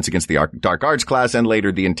 first the Defense Against the Dark Arts class and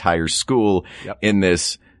later the entire school in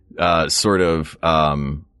this, sort of,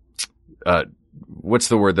 what's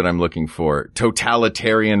the word that I'm looking for?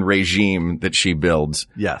 Totalitarian regime that she builds.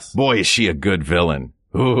 Yes. Boy, is she a good villain.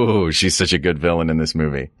 Ooh, she's such a good villain in this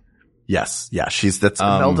movie. Yes. Yeah. That's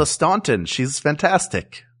Imelda Staunton. She's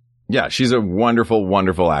fantastic. Yeah. She's a wonderful,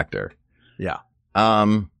 wonderful actor. Yeah.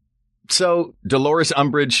 So Dolores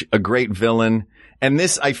Umbridge, a great villain. And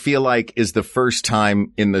this, I feel like, is the first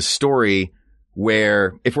time in the story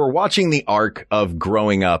where if we're watching the arc of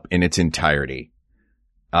growing up in its entirety,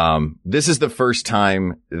 this is the first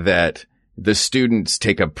time that the students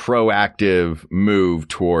take a proactive move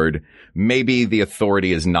toward maybe the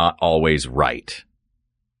authority is not always right.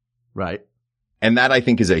 Right. And that, I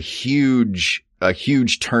think, is a huge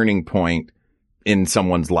turning point in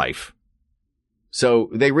someone's life. So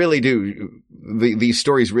they really do, these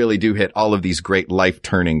stories really do hit all of these great life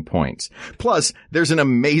turning points. Plus, there's an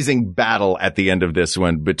amazing battle at the end of this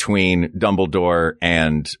one between Dumbledore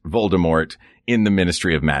and Voldemort in the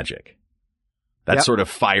Ministry of Magic. That sort of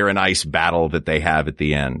fire and ice battle that they have at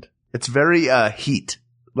the end. It's very, Heat.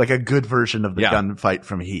 Like a good version of the gunfight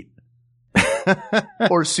from Heat.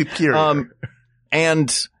 Or superior.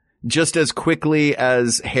 And just as quickly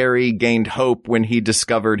as Harry gained hope when he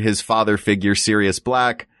discovered his father figure, Sirius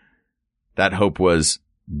Black, that hope was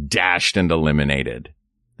dashed and eliminated.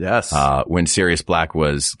 Yes. When Sirius Black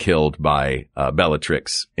was killed by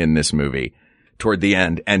Bellatrix in this movie toward the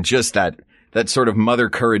end. And just that sort of mother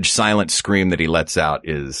courage silent scream that he lets out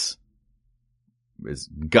is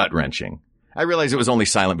gut wrenching. I realize it was only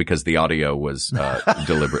silent because the audio was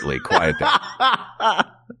deliberately quiet there.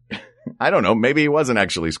 I don't know. Maybe he wasn't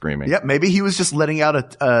actually screaming. Yeah, maybe he was just letting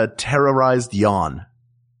out a terrorized yawn.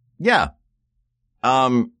 Yeah.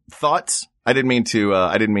 Thoughts? I didn't mean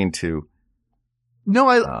to. No,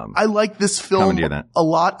 I like this film a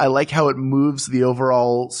lot. I like how it moves the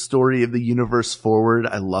overall story of the universe forward.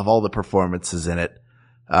 I love all the performances in it.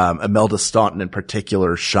 Imelda Staunton in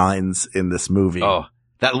particular shines in this movie. Oh,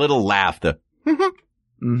 that little laugh,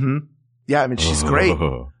 mm-hmm. Yeah, I mean, she's great.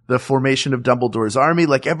 The formation of Dumbledore's army,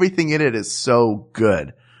 like everything in it is so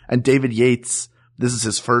good. And David Yates, this is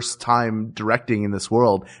his first time directing in this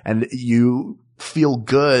world. And you feel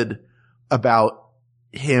good about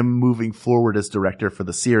him moving forward as director for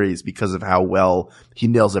the series because of how well he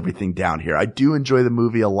nails everything down here. I do enjoy the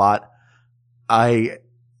movie a lot. I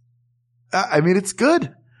mean, it's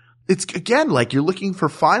good. It's, again, like you're looking for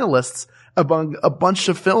finalists among a bunch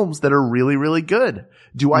of films that are really, really good.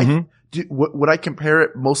 Would I compare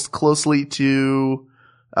it most closely to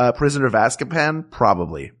Prisoner of Azkaban?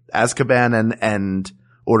 Probably. Azkaban and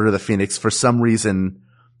Order of the Phoenix, for some reason,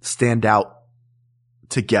 stand out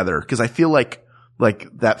together, because I feel like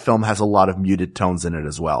that film has a lot of muted tones in it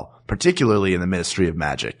as well, particularly in the Ministry of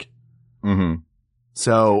Magic. Mm-hmm.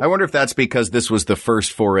 So I wonder if that's because this was the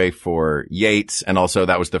first foray for Yates, and also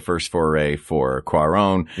that was the first foray for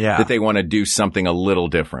Cuarón, that they want to do something a little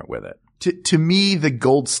different with it. To me, the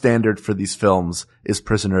gold standard for these films is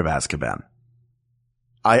Prisoner of Azkaban.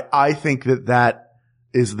 I think that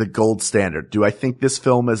is the gold standard. Do I think this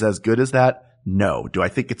film is as good as that? No. Do I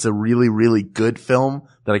think it's a really, really good film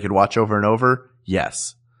that I could watch over and over?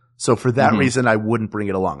 Yes. So for that reason, I wouldn't bring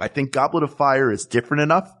it along. I think Goblet of Fire is different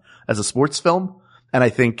enough as a sports film. And I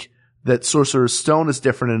think that Sorcerer's Stone is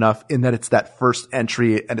different enough in that it's that first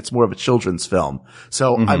entry and it's more of a children's film.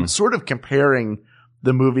 So I'm sort of comparing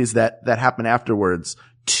the movies that happen afterwards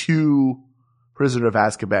to Prisoner of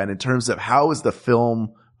Azkaban in terms of how is the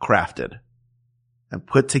film crafted and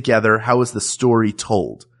put together? How is the story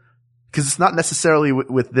told? Because it's not necessarily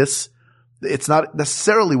with this, it's not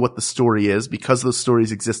necessarily what the story is, because those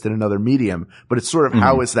stories exist in another medium, but it's sort of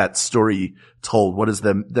how is that story told? What is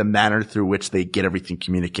the manner through which they get everything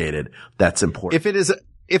communicated? That's important.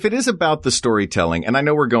 If it is about the storytelling, and I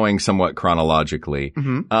know we're going somewhat chronologically,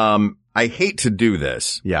 I hate to do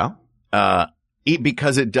this. Yeah.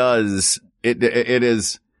 Because it's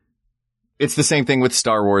the same thing with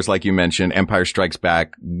Star Wars, like you mentioned. Empire Strikes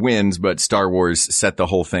Back wins, but Star Wars set the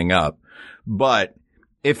whole thing up. But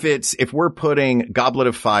if we're putting Goblet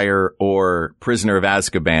of Fire or Prisoner of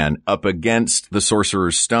Azkaban up against The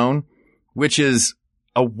Sorcerer's Stone, which is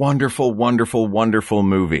a wonderful, wonderful, wonderful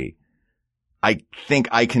movie, I think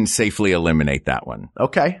I can safely eliminate that one.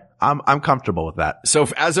 Okay. I'm comfortable with that. So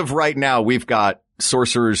as of right now, we've got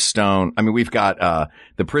Sorcerer's Stone. I mean, we've got,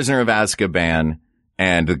 The Prisoner of Azkaban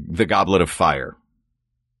and The Goblet of Fire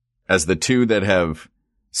as the two that have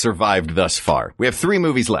survived thus far. We have 3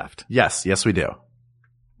 movies left. Yes, we do.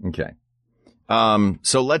 Okay.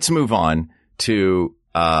 So let's move on to,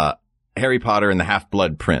 Harry Potter and the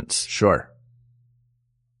Half-Blood Prince. Sure.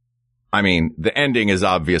 I mean, the ending is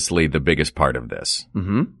obviously the biggest part of this.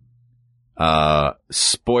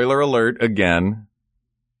 Spoiler alert again.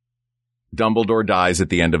 Dumbledore dies at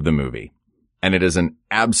the end of the movie. And it is an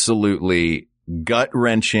absolutely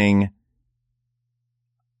gut-wrenching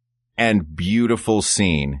and beautiful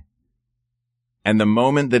scene. And the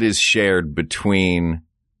moment that is shared between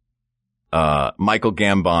Michael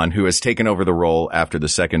Gambon, who has taken over the role after the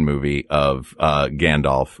second movie of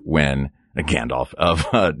Dumbledore,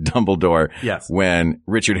 yes, when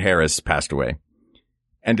Richard Harris passed away,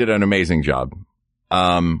 and did an amazing job.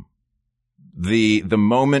 The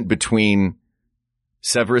moment between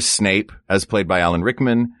Severus Snape, as played by Alan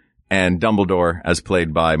Rickman, and Dumbledore, as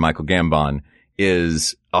played by Michael Gambon,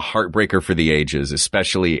 is a heartbreaker for the ages,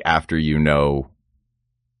 especially after you know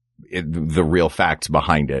the real facts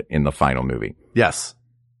behind it in the final movie. Yes.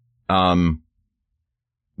 That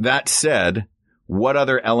said, what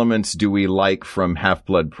other elements do we like from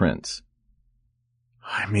Half-Blood Prince?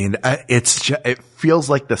 I mean, it feels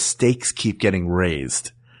like the stakes keep getting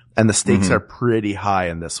raised, and the stakes are pretty high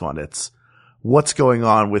in this one. It's what's going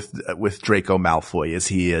on with Draco Malfoy. Is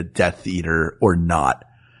he a Death Eater or not?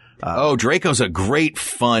 Draco's a great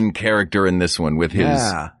fun character in this one with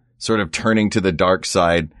his sort of turning to the dark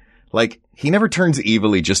side. Like, he never turns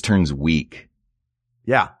evil, he just turns weak.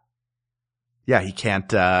 Yeah. Yeah, he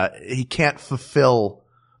can't fulfill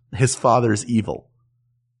his father's evil.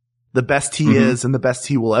 The best he is and the best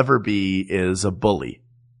he will ever be is a bully.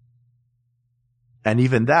 And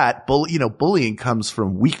even that, bullying comes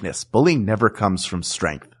from weakness. Bullying never comes from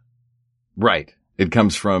strength. Right. It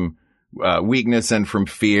comes from weakness and from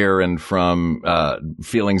fear and from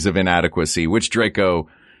feelings of inadequacy, which Draco,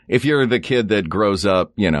 if you're the kid that grows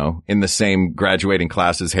up, in the same graduating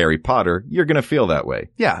class as Harry Potter, you're going to feel that way.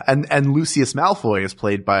 Yeah. And Lucius Malfoy is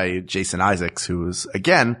played by Jason Isaacs, who is,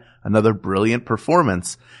 again, another brilliant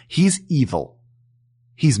performance. He's evil.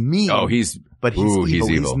 He's mean. But he's evil.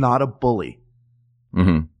 He's not a bully.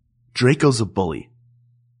 Draco's a bully.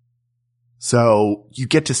 So you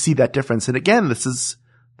get to see that difference. And again, this is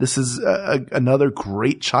another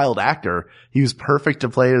great child actor. He was perfect to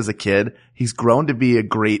play as a kid. He's grown to be a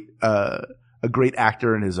great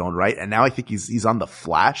actor in his own right. And now I think he's on The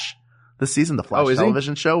Flash this season, The Flash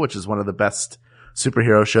television show, which is one of the best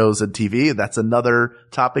superhero shows and TV. That's another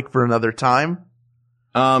topic for another time.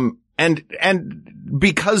 And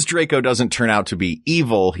because Draco doesn't turn out to be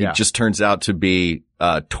evil, he just turns out to be,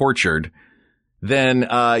 tortured. Then,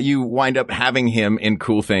 you wind up having him in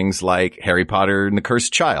cool things like Harry Potter and the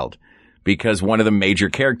Cursed Child. Because one of the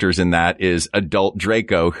major characters in that is adult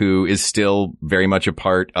Draco, who is still very much a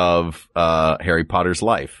part of, Harry Potter's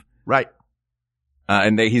life. Right.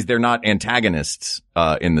 And they're not antagonists,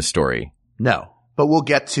 in the story. No, but we'll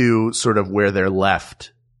get to sort of where they're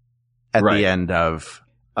left at the end of,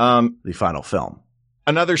 the final film.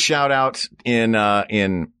 Another shout out in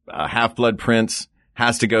Half-Blood Prince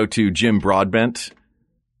has to go to Jim Broadbent.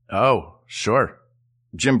 Oh, sure.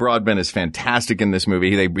 Jim Broadbent is fantastic in this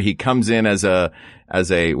movie. He comes in as a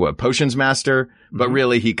potions master, but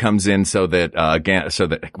really he comes in so that why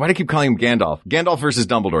do I keep calling him Gandalf? Gandalf versus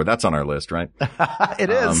Dumbledore. That's on our list, right? It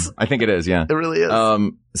is. I think it is. Yeah, it really is.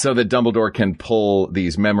 So that Dumbledore can pull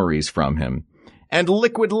these memories from him. And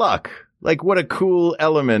Liquid Luck. Like, what a cool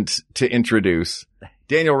element to introduce.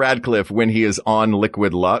 Daniel Radcliffe, when he is on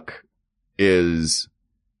Liquid Luck, is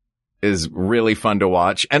really fun to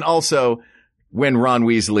watch. And also, when Ron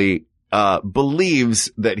Weasley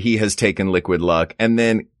believes that he has taken Liquid Luck and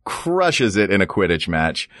then crushes it in a Quidditch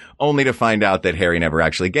match, only to find out that Harry never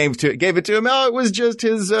actually gave it to him. Oh, it was just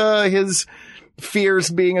his fears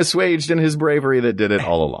being assuaged and his bravery that did it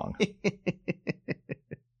all along.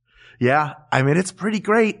 Yeah, I mean, it's pretty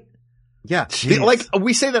great. Yeah. Like,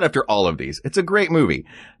 we say that after all of these. It's a great movie.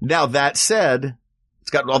 Now, that said,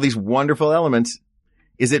 it's got all these wonderful elements.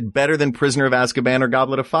 Is it better than Prisoner of Azkaban or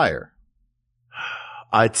Goblet of Fire?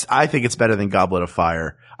 I think it's better than Goblet of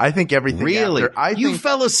Fire. I think everything. Really? You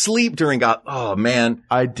fell asleep during oh man.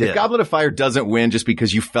 I did. If Goblet of Fire doesn't win just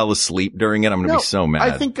because you fell asleep during it, I'm going to be so mad.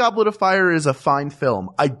 I think Goblet of Fire is a fine film.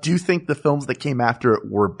 I do think the films that came after it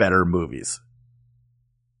were better movies.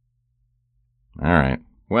 All right.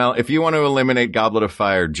 Well, if you want to eliminate Goblet of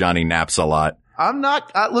Fire, Johnny naps a lot. I'm not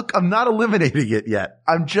eliminating it yet.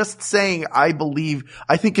 I'm just saying I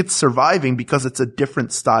think it's surviving because it's a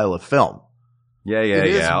different style of film. Yeah. It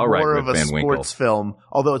is All right, more of a sports film,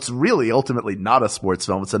 although it's really ultimately not a sports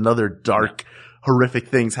film. It's another dark, horrific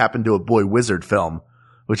things happen to a boy wizard film,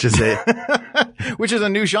 which is a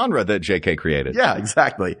new genre that JK created. Yeah,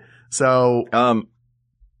 exactly. So, I mean,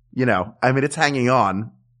 it's hanging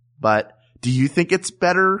on, but do you think it's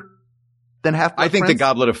better than Half-Blood Prince? I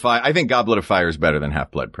think Goblet of Fire is better than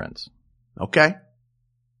Half-Blood Prince. Okay.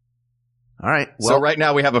 All right. Well, so right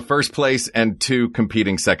now we have a first place and two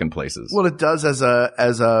competing second places. Well, it does as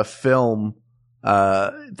a film.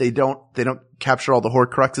 They don't capture all the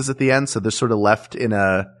Horcruxes at the end, so they're sort of left in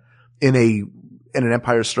an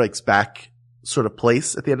Empire Strikes Back sort of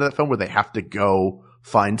place at the end of that film where they have to go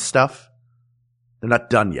find stuff. They're not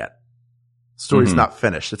done yet. Story's not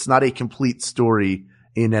finished. It's not a complete story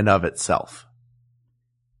in and of itself.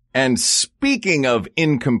 And speaking of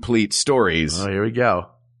incomplete stories. Oh, here we go.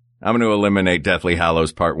 I'm going to eliminate Deathly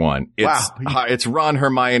Hallows Part 1. It's Ron,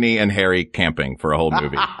 Hermione, and Harry camping for a whole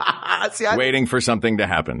movie. Waiting for something to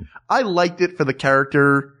happen. I liked it for the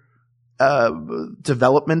character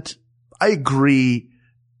development. I agree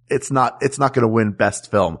it's not going to win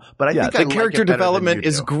best film, but I think the character development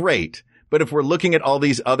is great. But if we're looking at all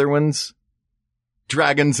these other ones,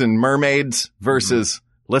 dragons and mermaids versus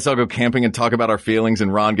let's all go camping and talk about our feelings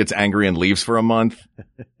and Ron gets angry and leaves for a month.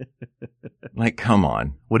 Like, come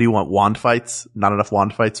on. What do you want? Wand fights? Not enough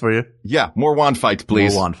wand fights for you? Yeah, more wand fights,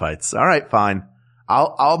 please. More wand fights. All right, fine.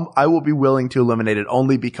 I will be willing to eliminate it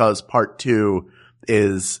only because part 2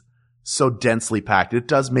 is so densely packed. It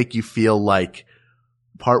does make you feel like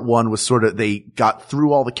part 1 was they got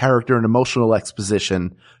through all the character and emotional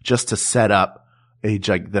exposition just to set up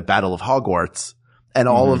the Battle of Hogwarts, and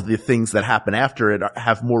all of the things that happen after it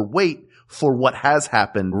have more weight for what has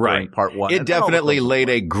happened during part 1. It definitely laid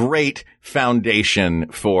a great foundation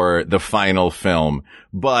for the final film,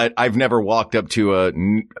 but I've never walked up to a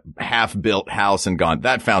half-built house and gone,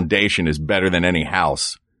 that foundation is better than any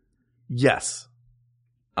house. Yes.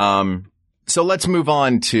 So let's move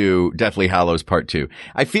on to Deathly Hallows Part 2.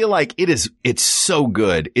 I feel like it's so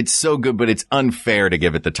good. It's so good, but it's unfair to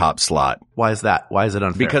give it the top slot. Why is that? Why is it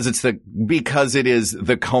unfair? Because it is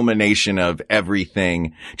the culmination of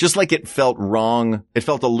everything. Just like it felt wrong. It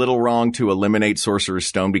felt a little wrong to eliminate Sorcerer's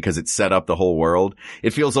Stone because it set up the whole world.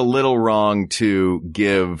 It feels a little wrong to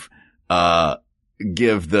give the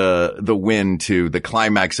win to the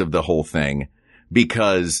climax of the whole thing,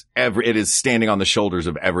 because it is standing on the shoulders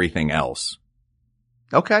of everything else.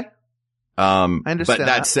 Okay. I understand. But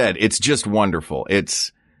that said, it's just wonderful.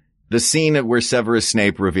 It's the scene where Severus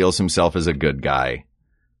Snape reveals himself as a good guy.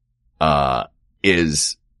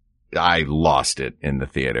 I lost it in the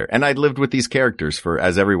theater. And I'd lived with these characters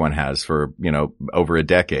as everyone has for, over a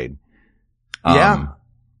decade. Yeah.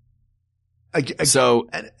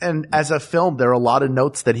 And as a film, there are a lot of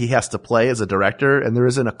notes that he has to play as a director, and there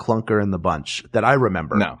isn't a clunker in the bunch that I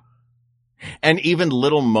remember. No. And even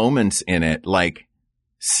little moments in it, like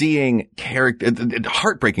seeing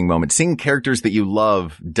heartbreaking moments, seeing characters that you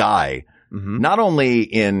love die, not only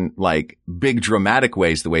in like big dramatic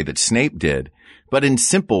ways, the way that Snape did, but in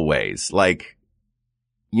simple ways, like,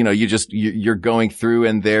 you're going through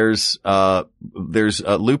and there's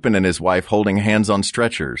Lupin and his wife holding hands on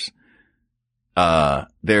stretchers.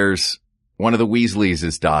 There's one of the Weasleys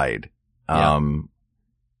has died. Yeah.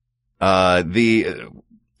 The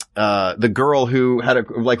girl who had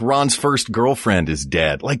Ron's first girlfriend is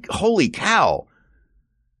dead. Like, holy cow.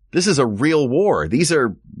 This is a real war. These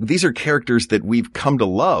are characters that we've come to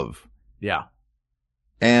love. Yeah.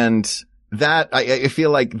 And that, I feel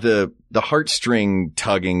like the heartstring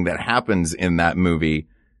tugging that happens in that movie,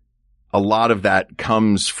 a lot of that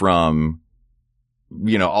comes from,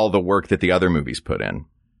 all the work that the other movies put in.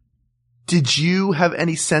 Did you have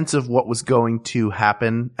any sense of what was going to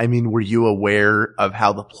happen? I mean, were you aware of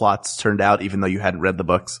how the plots turned out, even though you hadn't read the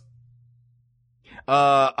books?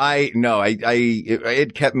 It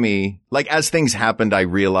kept me, like, as things happened, I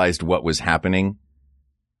realized what was happening.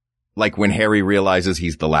 Like when Harry realizes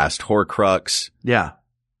he's the last Horcrux. Yeah.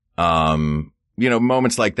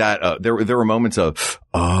 Moments like that. There were moments of,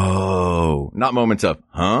 not moments of,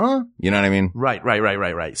 huh? You know what I mean?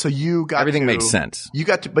 Right. So you got everything made sense. You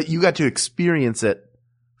got to experience it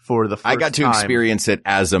for the first time. I got to experience it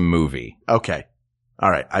as a movie. Okay. All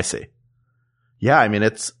right. I see. Yeah. I mean,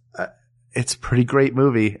 it's a pretty great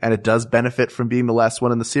movie, and it does benefit from being the last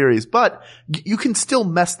one in the series, but you can still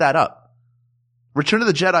mess that up. Return of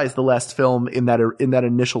the Jedi is the last film in that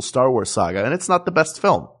initial Star Wars saga, and it's not the best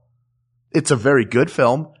film. It's a very good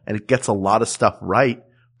film, and it gets a lot of stuff right,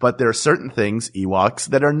 but there are certain things, Ewoks,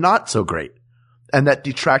 that are not so great, and that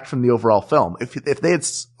detract from the overall film. If they had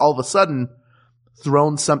all of a sudden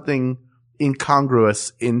thrown something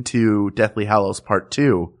incongruous into Deathly Hallows Part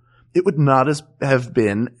 2, it would not have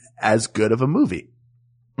been as good of a movie.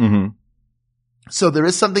 Mm-hmm. So there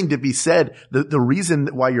is something to be said. The reason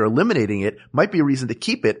why you're eliminating it might be a reason to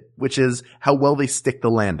keep it, which is how well they stick the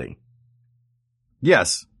landing.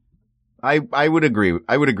 Yes. I would agree.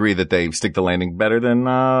 I would agree that they stick the landing better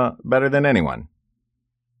than anyone.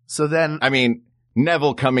 So then, I mean,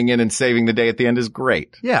 Neville coming in and saving the day at the end is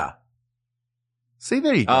great. Yeah. See,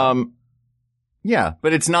 there you go. Yeah,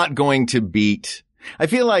 but it's not going to beat. I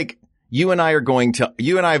feel like you and I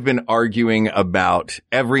have been arguing about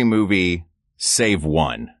every movie save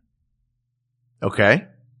one. Okay.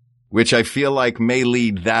 Which I feel like may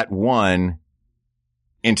lead that one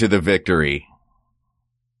into the victory.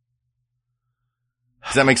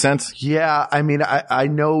 Does that make sense? Yeah. I mean, I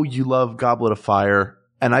know you love Goblet of Fire,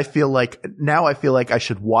 and I feel like I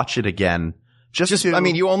should watch it again. I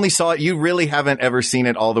mean, you only saw it. You really haven't ever seen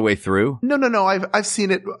it all the way through? No. I've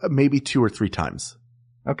seen it maybe 2 or 3 times.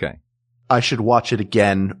 Okay. I should watch it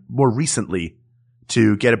again more recently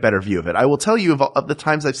to get a better view of it. I will tell you of the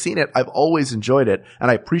times I've seen it, I've always enjoyed it, and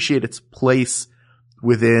I appreciate its place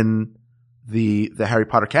within the Harry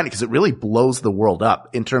Potter canon, because it really blows the world up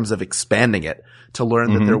in terms of expanding it to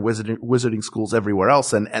learn that there are wizarding schools everywhere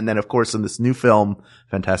else. And then, of course, in this new film,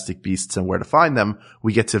 Fantastic Beasts and Where to Find Them,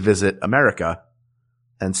 we get to visit America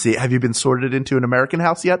and see. Have you been sorted into an American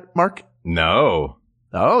house yet, Mark? No.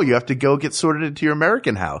 Oh, you have to go get sorted into your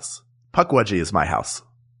American house. Pukwudgie is my house.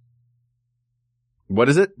 What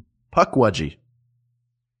is it? Pukwudgie.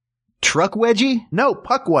 Truck wedgie? No,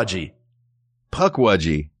 Pukwudgie.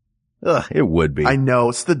 Pukwudgie. Ugh, it would be. I know.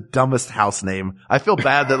 It's the dumbest house name. I feel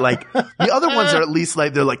bad that, like, the other ones are at least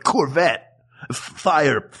like, they're like Corvette,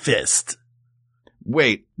 Fire Fist.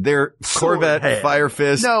 Wait, they're Corvette, Fire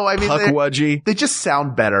Fist, no, I mean, Pukwudgie? They just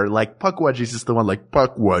sound better. Like, Pukwudgie's just the one like,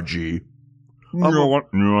 Pukwudgie.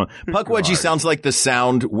 Pukwudgie sounds like the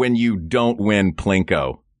sound when you don't win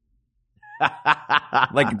Plinko.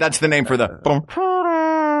 Like, that's the name for the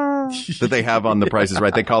that they have on The Price is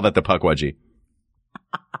Right. They call that the Pukwudgie.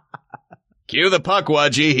 Cue the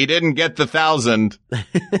Pukwudgie. He didn't get the 1,000.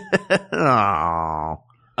 Oh.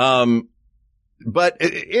 But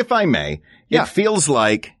if I may, it feels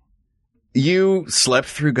like you slept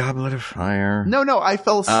through Goblet of Fire. No, I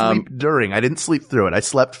fell asleep during. I didn't sleep through it. I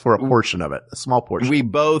slept for a portion of it, a small portion. We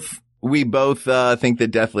both think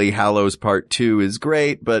that Deathly Hallows Part 2 is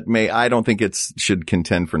great, but I don't think it should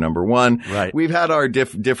contend for number 1. Right. We've had our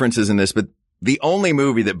differences in this, but the only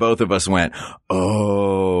movie that both of us went,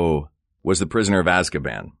 oh, was The Prisoner of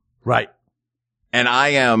Azkaban. Right. And I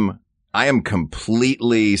am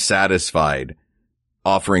completely satisfied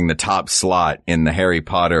offering the top slot in the Harry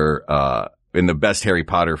Potter, in the best Harry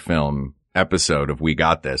Potter film episode of We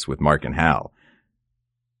Got This with Mark and Hal.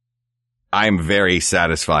 I'm very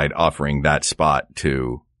satisfied offering that spot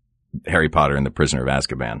to Harry Potter and the Prisoner of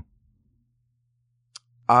Azkaban.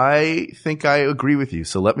 I think I agree with you.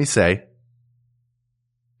 So let me say,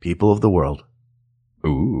 people of the world.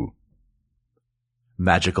 Ooh.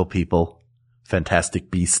 Magical people, fantastic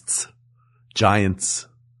beasts, giants,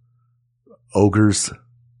 ogres.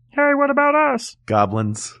 Hey, what about us?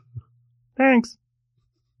 Goblins. Thanks.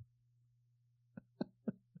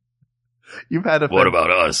 You've had a... What about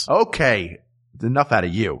us? Okay. Enough out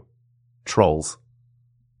of you. Trolls.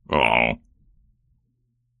 Oh.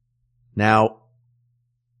 Now,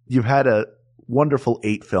 you've had a wonderful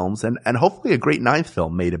 8 films and hopefully a great 9th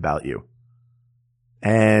film made about you.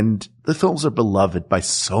 And the films are beloved by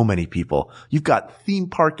so many people. You've got theme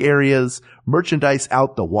park areas, merchandise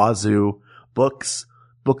out the wazoo, books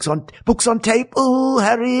on tape. Oh,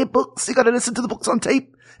 Harry, books. You gotta listen to the books on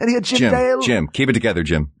tape. And here, Dale. Jim, keep it together,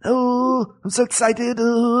 Jim. Oh, I'm so excited.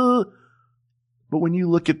 But when you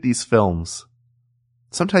look at these films,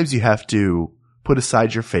 sometimes you have to put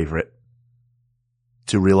aside your favorite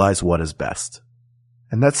to realize what is best.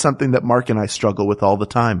 And that's something that Mark and I struggle with all the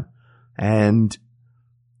time. And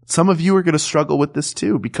some of you are going to struggle with this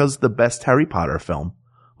too, because the best Harry Potter film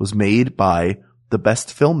was made by the best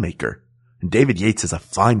filmmaker. And David Yates is a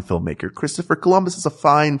fine filmmaker. Christopher Columbus is a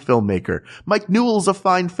fine filmmaker. Mike Newell is a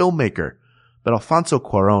fine filmmaker. But Alfonso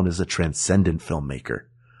Cuarón is a transcendent filmmaker.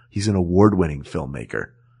 He's an award-winning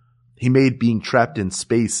filmmaker. He made Being Trapped in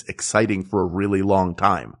Space exciting for a really long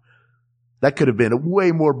time. That could have been a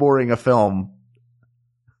way more boring a film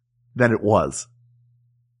than it was.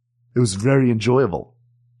 It was very enjoyable.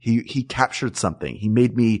 He captured something. He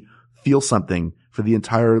made me feel something for the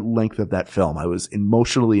entire length of that film. I was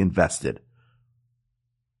emotionally invested.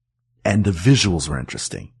 And the visuals were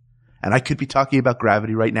interesting. And I could be talking about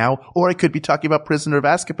Gravity right now, or I could be talking about Prisoner of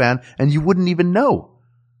Azkaban, and you wouldn't even know.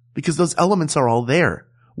 Because those elements are all there.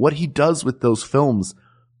 What he does with those films,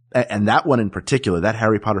 and that one in particular, that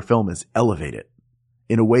Harry Potter film, is elevated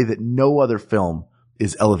in a way that no other film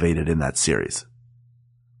is elevated in that series.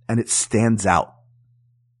 And it stands out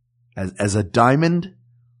as a diamond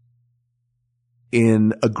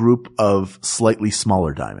in a group of slightly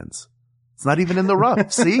smaller diamonds. It's not even in the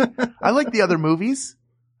rough. See? I like the other movies.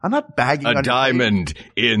 I'm not bagging on a diamond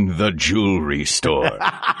in the jewelry store.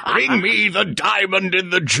 Bring me the diamond in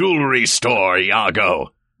the jewelry store,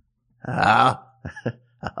 Iago. Okay,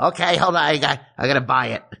 hold on. I gotta buy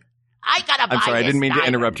it. I'm sorry, I didn't mean to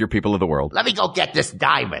interrupt your people of the world. Let me go get this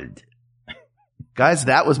diamond. Guys,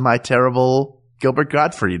 that was my terrible Gilbert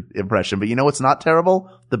Gottfried impression. But you know what's not terrible?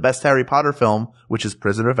 The best Harry Potter film, which is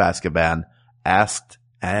Prisoner of Azkaban, Asked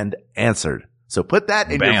and Answered. So put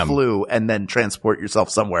that in your flu and then transport yourself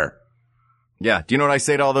somewhere. Yeah. Do you know what I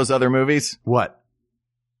say to all those other movies? What?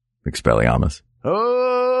 Expelliarmus.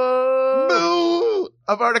 Oh! Moo!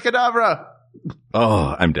 Avada Kedavra!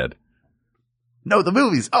 Oh, I'm dead. No, the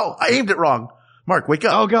movies. Oh, I aimed it wrong. Mark, wake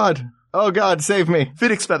up. Oh, God. Oh, God, save me.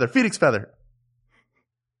 Phoenix Feather. Phoenix Feather.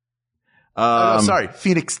 Sorry.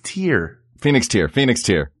 Phoenix Tear. Phoenix Tear. Phoenix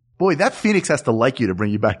Tear. Boy, that Phoenix has to like you to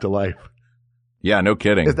bring you back to life. Yeah, no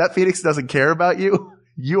kidding. If that Phoenix doesn't care about you,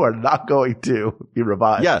 you are not going to be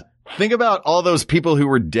revived. Yeah. Think about all those people who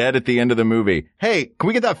were dead at the end of the movie. Hey, can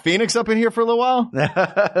we get that Phoenix up in here for a little while?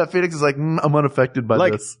 Phoenix is like, I'm unaffected by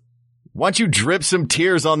this. Why don't you drip some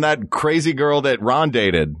tears on that crazy girl that Ron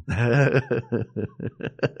dated?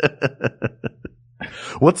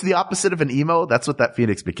 What's the opposite of an emo? That's what that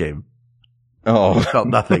Phoenix became. Oh. It felt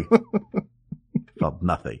nothing. Felt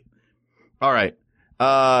nothing. All right.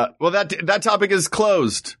 Well, that topic is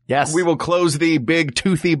closed. Yes. We will close the big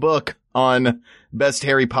toothy book on best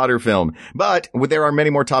Harry Potter film. But there are many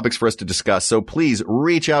more topics for us to discuss. So please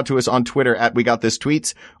reach out to us on Twitter at We Got This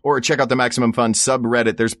Tweets, or check out the Maximum Fun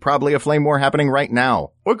subreddit. There's probably a flame war happening right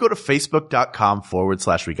now. Or go to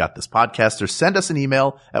facebook.com/We Got This Podcast, or send us an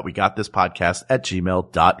email at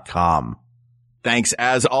wegotThisPodcast@gmail.com. Thanks,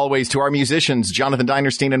 as always, to our musicians, Jonathan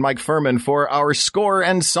Dinerstein and Mike Furman, for our score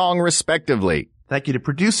and song, respectively. Thank you to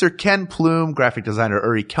producer Ken Plume, graphic designer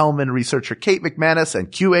Uri Kelman, researcher Kate McManus,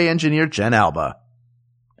 and QA engineer Jen Alba.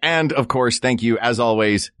 And, of course, thank you, as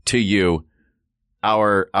always, to you,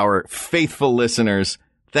 our faithful listeners.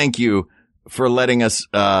 Thank you for letting us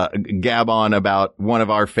gab on about one of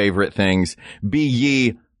our favorite things. Be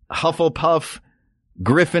ye Hufflepuff,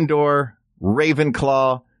 Gryffindor,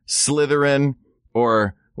 Ravenclaw, Slytherin,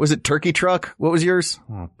 or was it Turkey Truck? What was yours?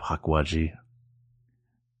 Oh, Puckwudgie.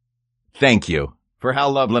 Thank you. For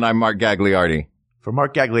Hal Lublin, I'm Mark Gagliardi. For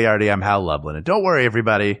Mark Gagliardi, I'm Hal Lublin. And don't worry,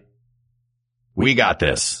 everybody. We got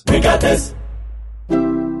this. We got this.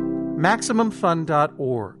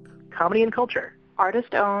 MaximumFun.org. Comedy and culture.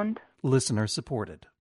 Artist owned. Listener supported.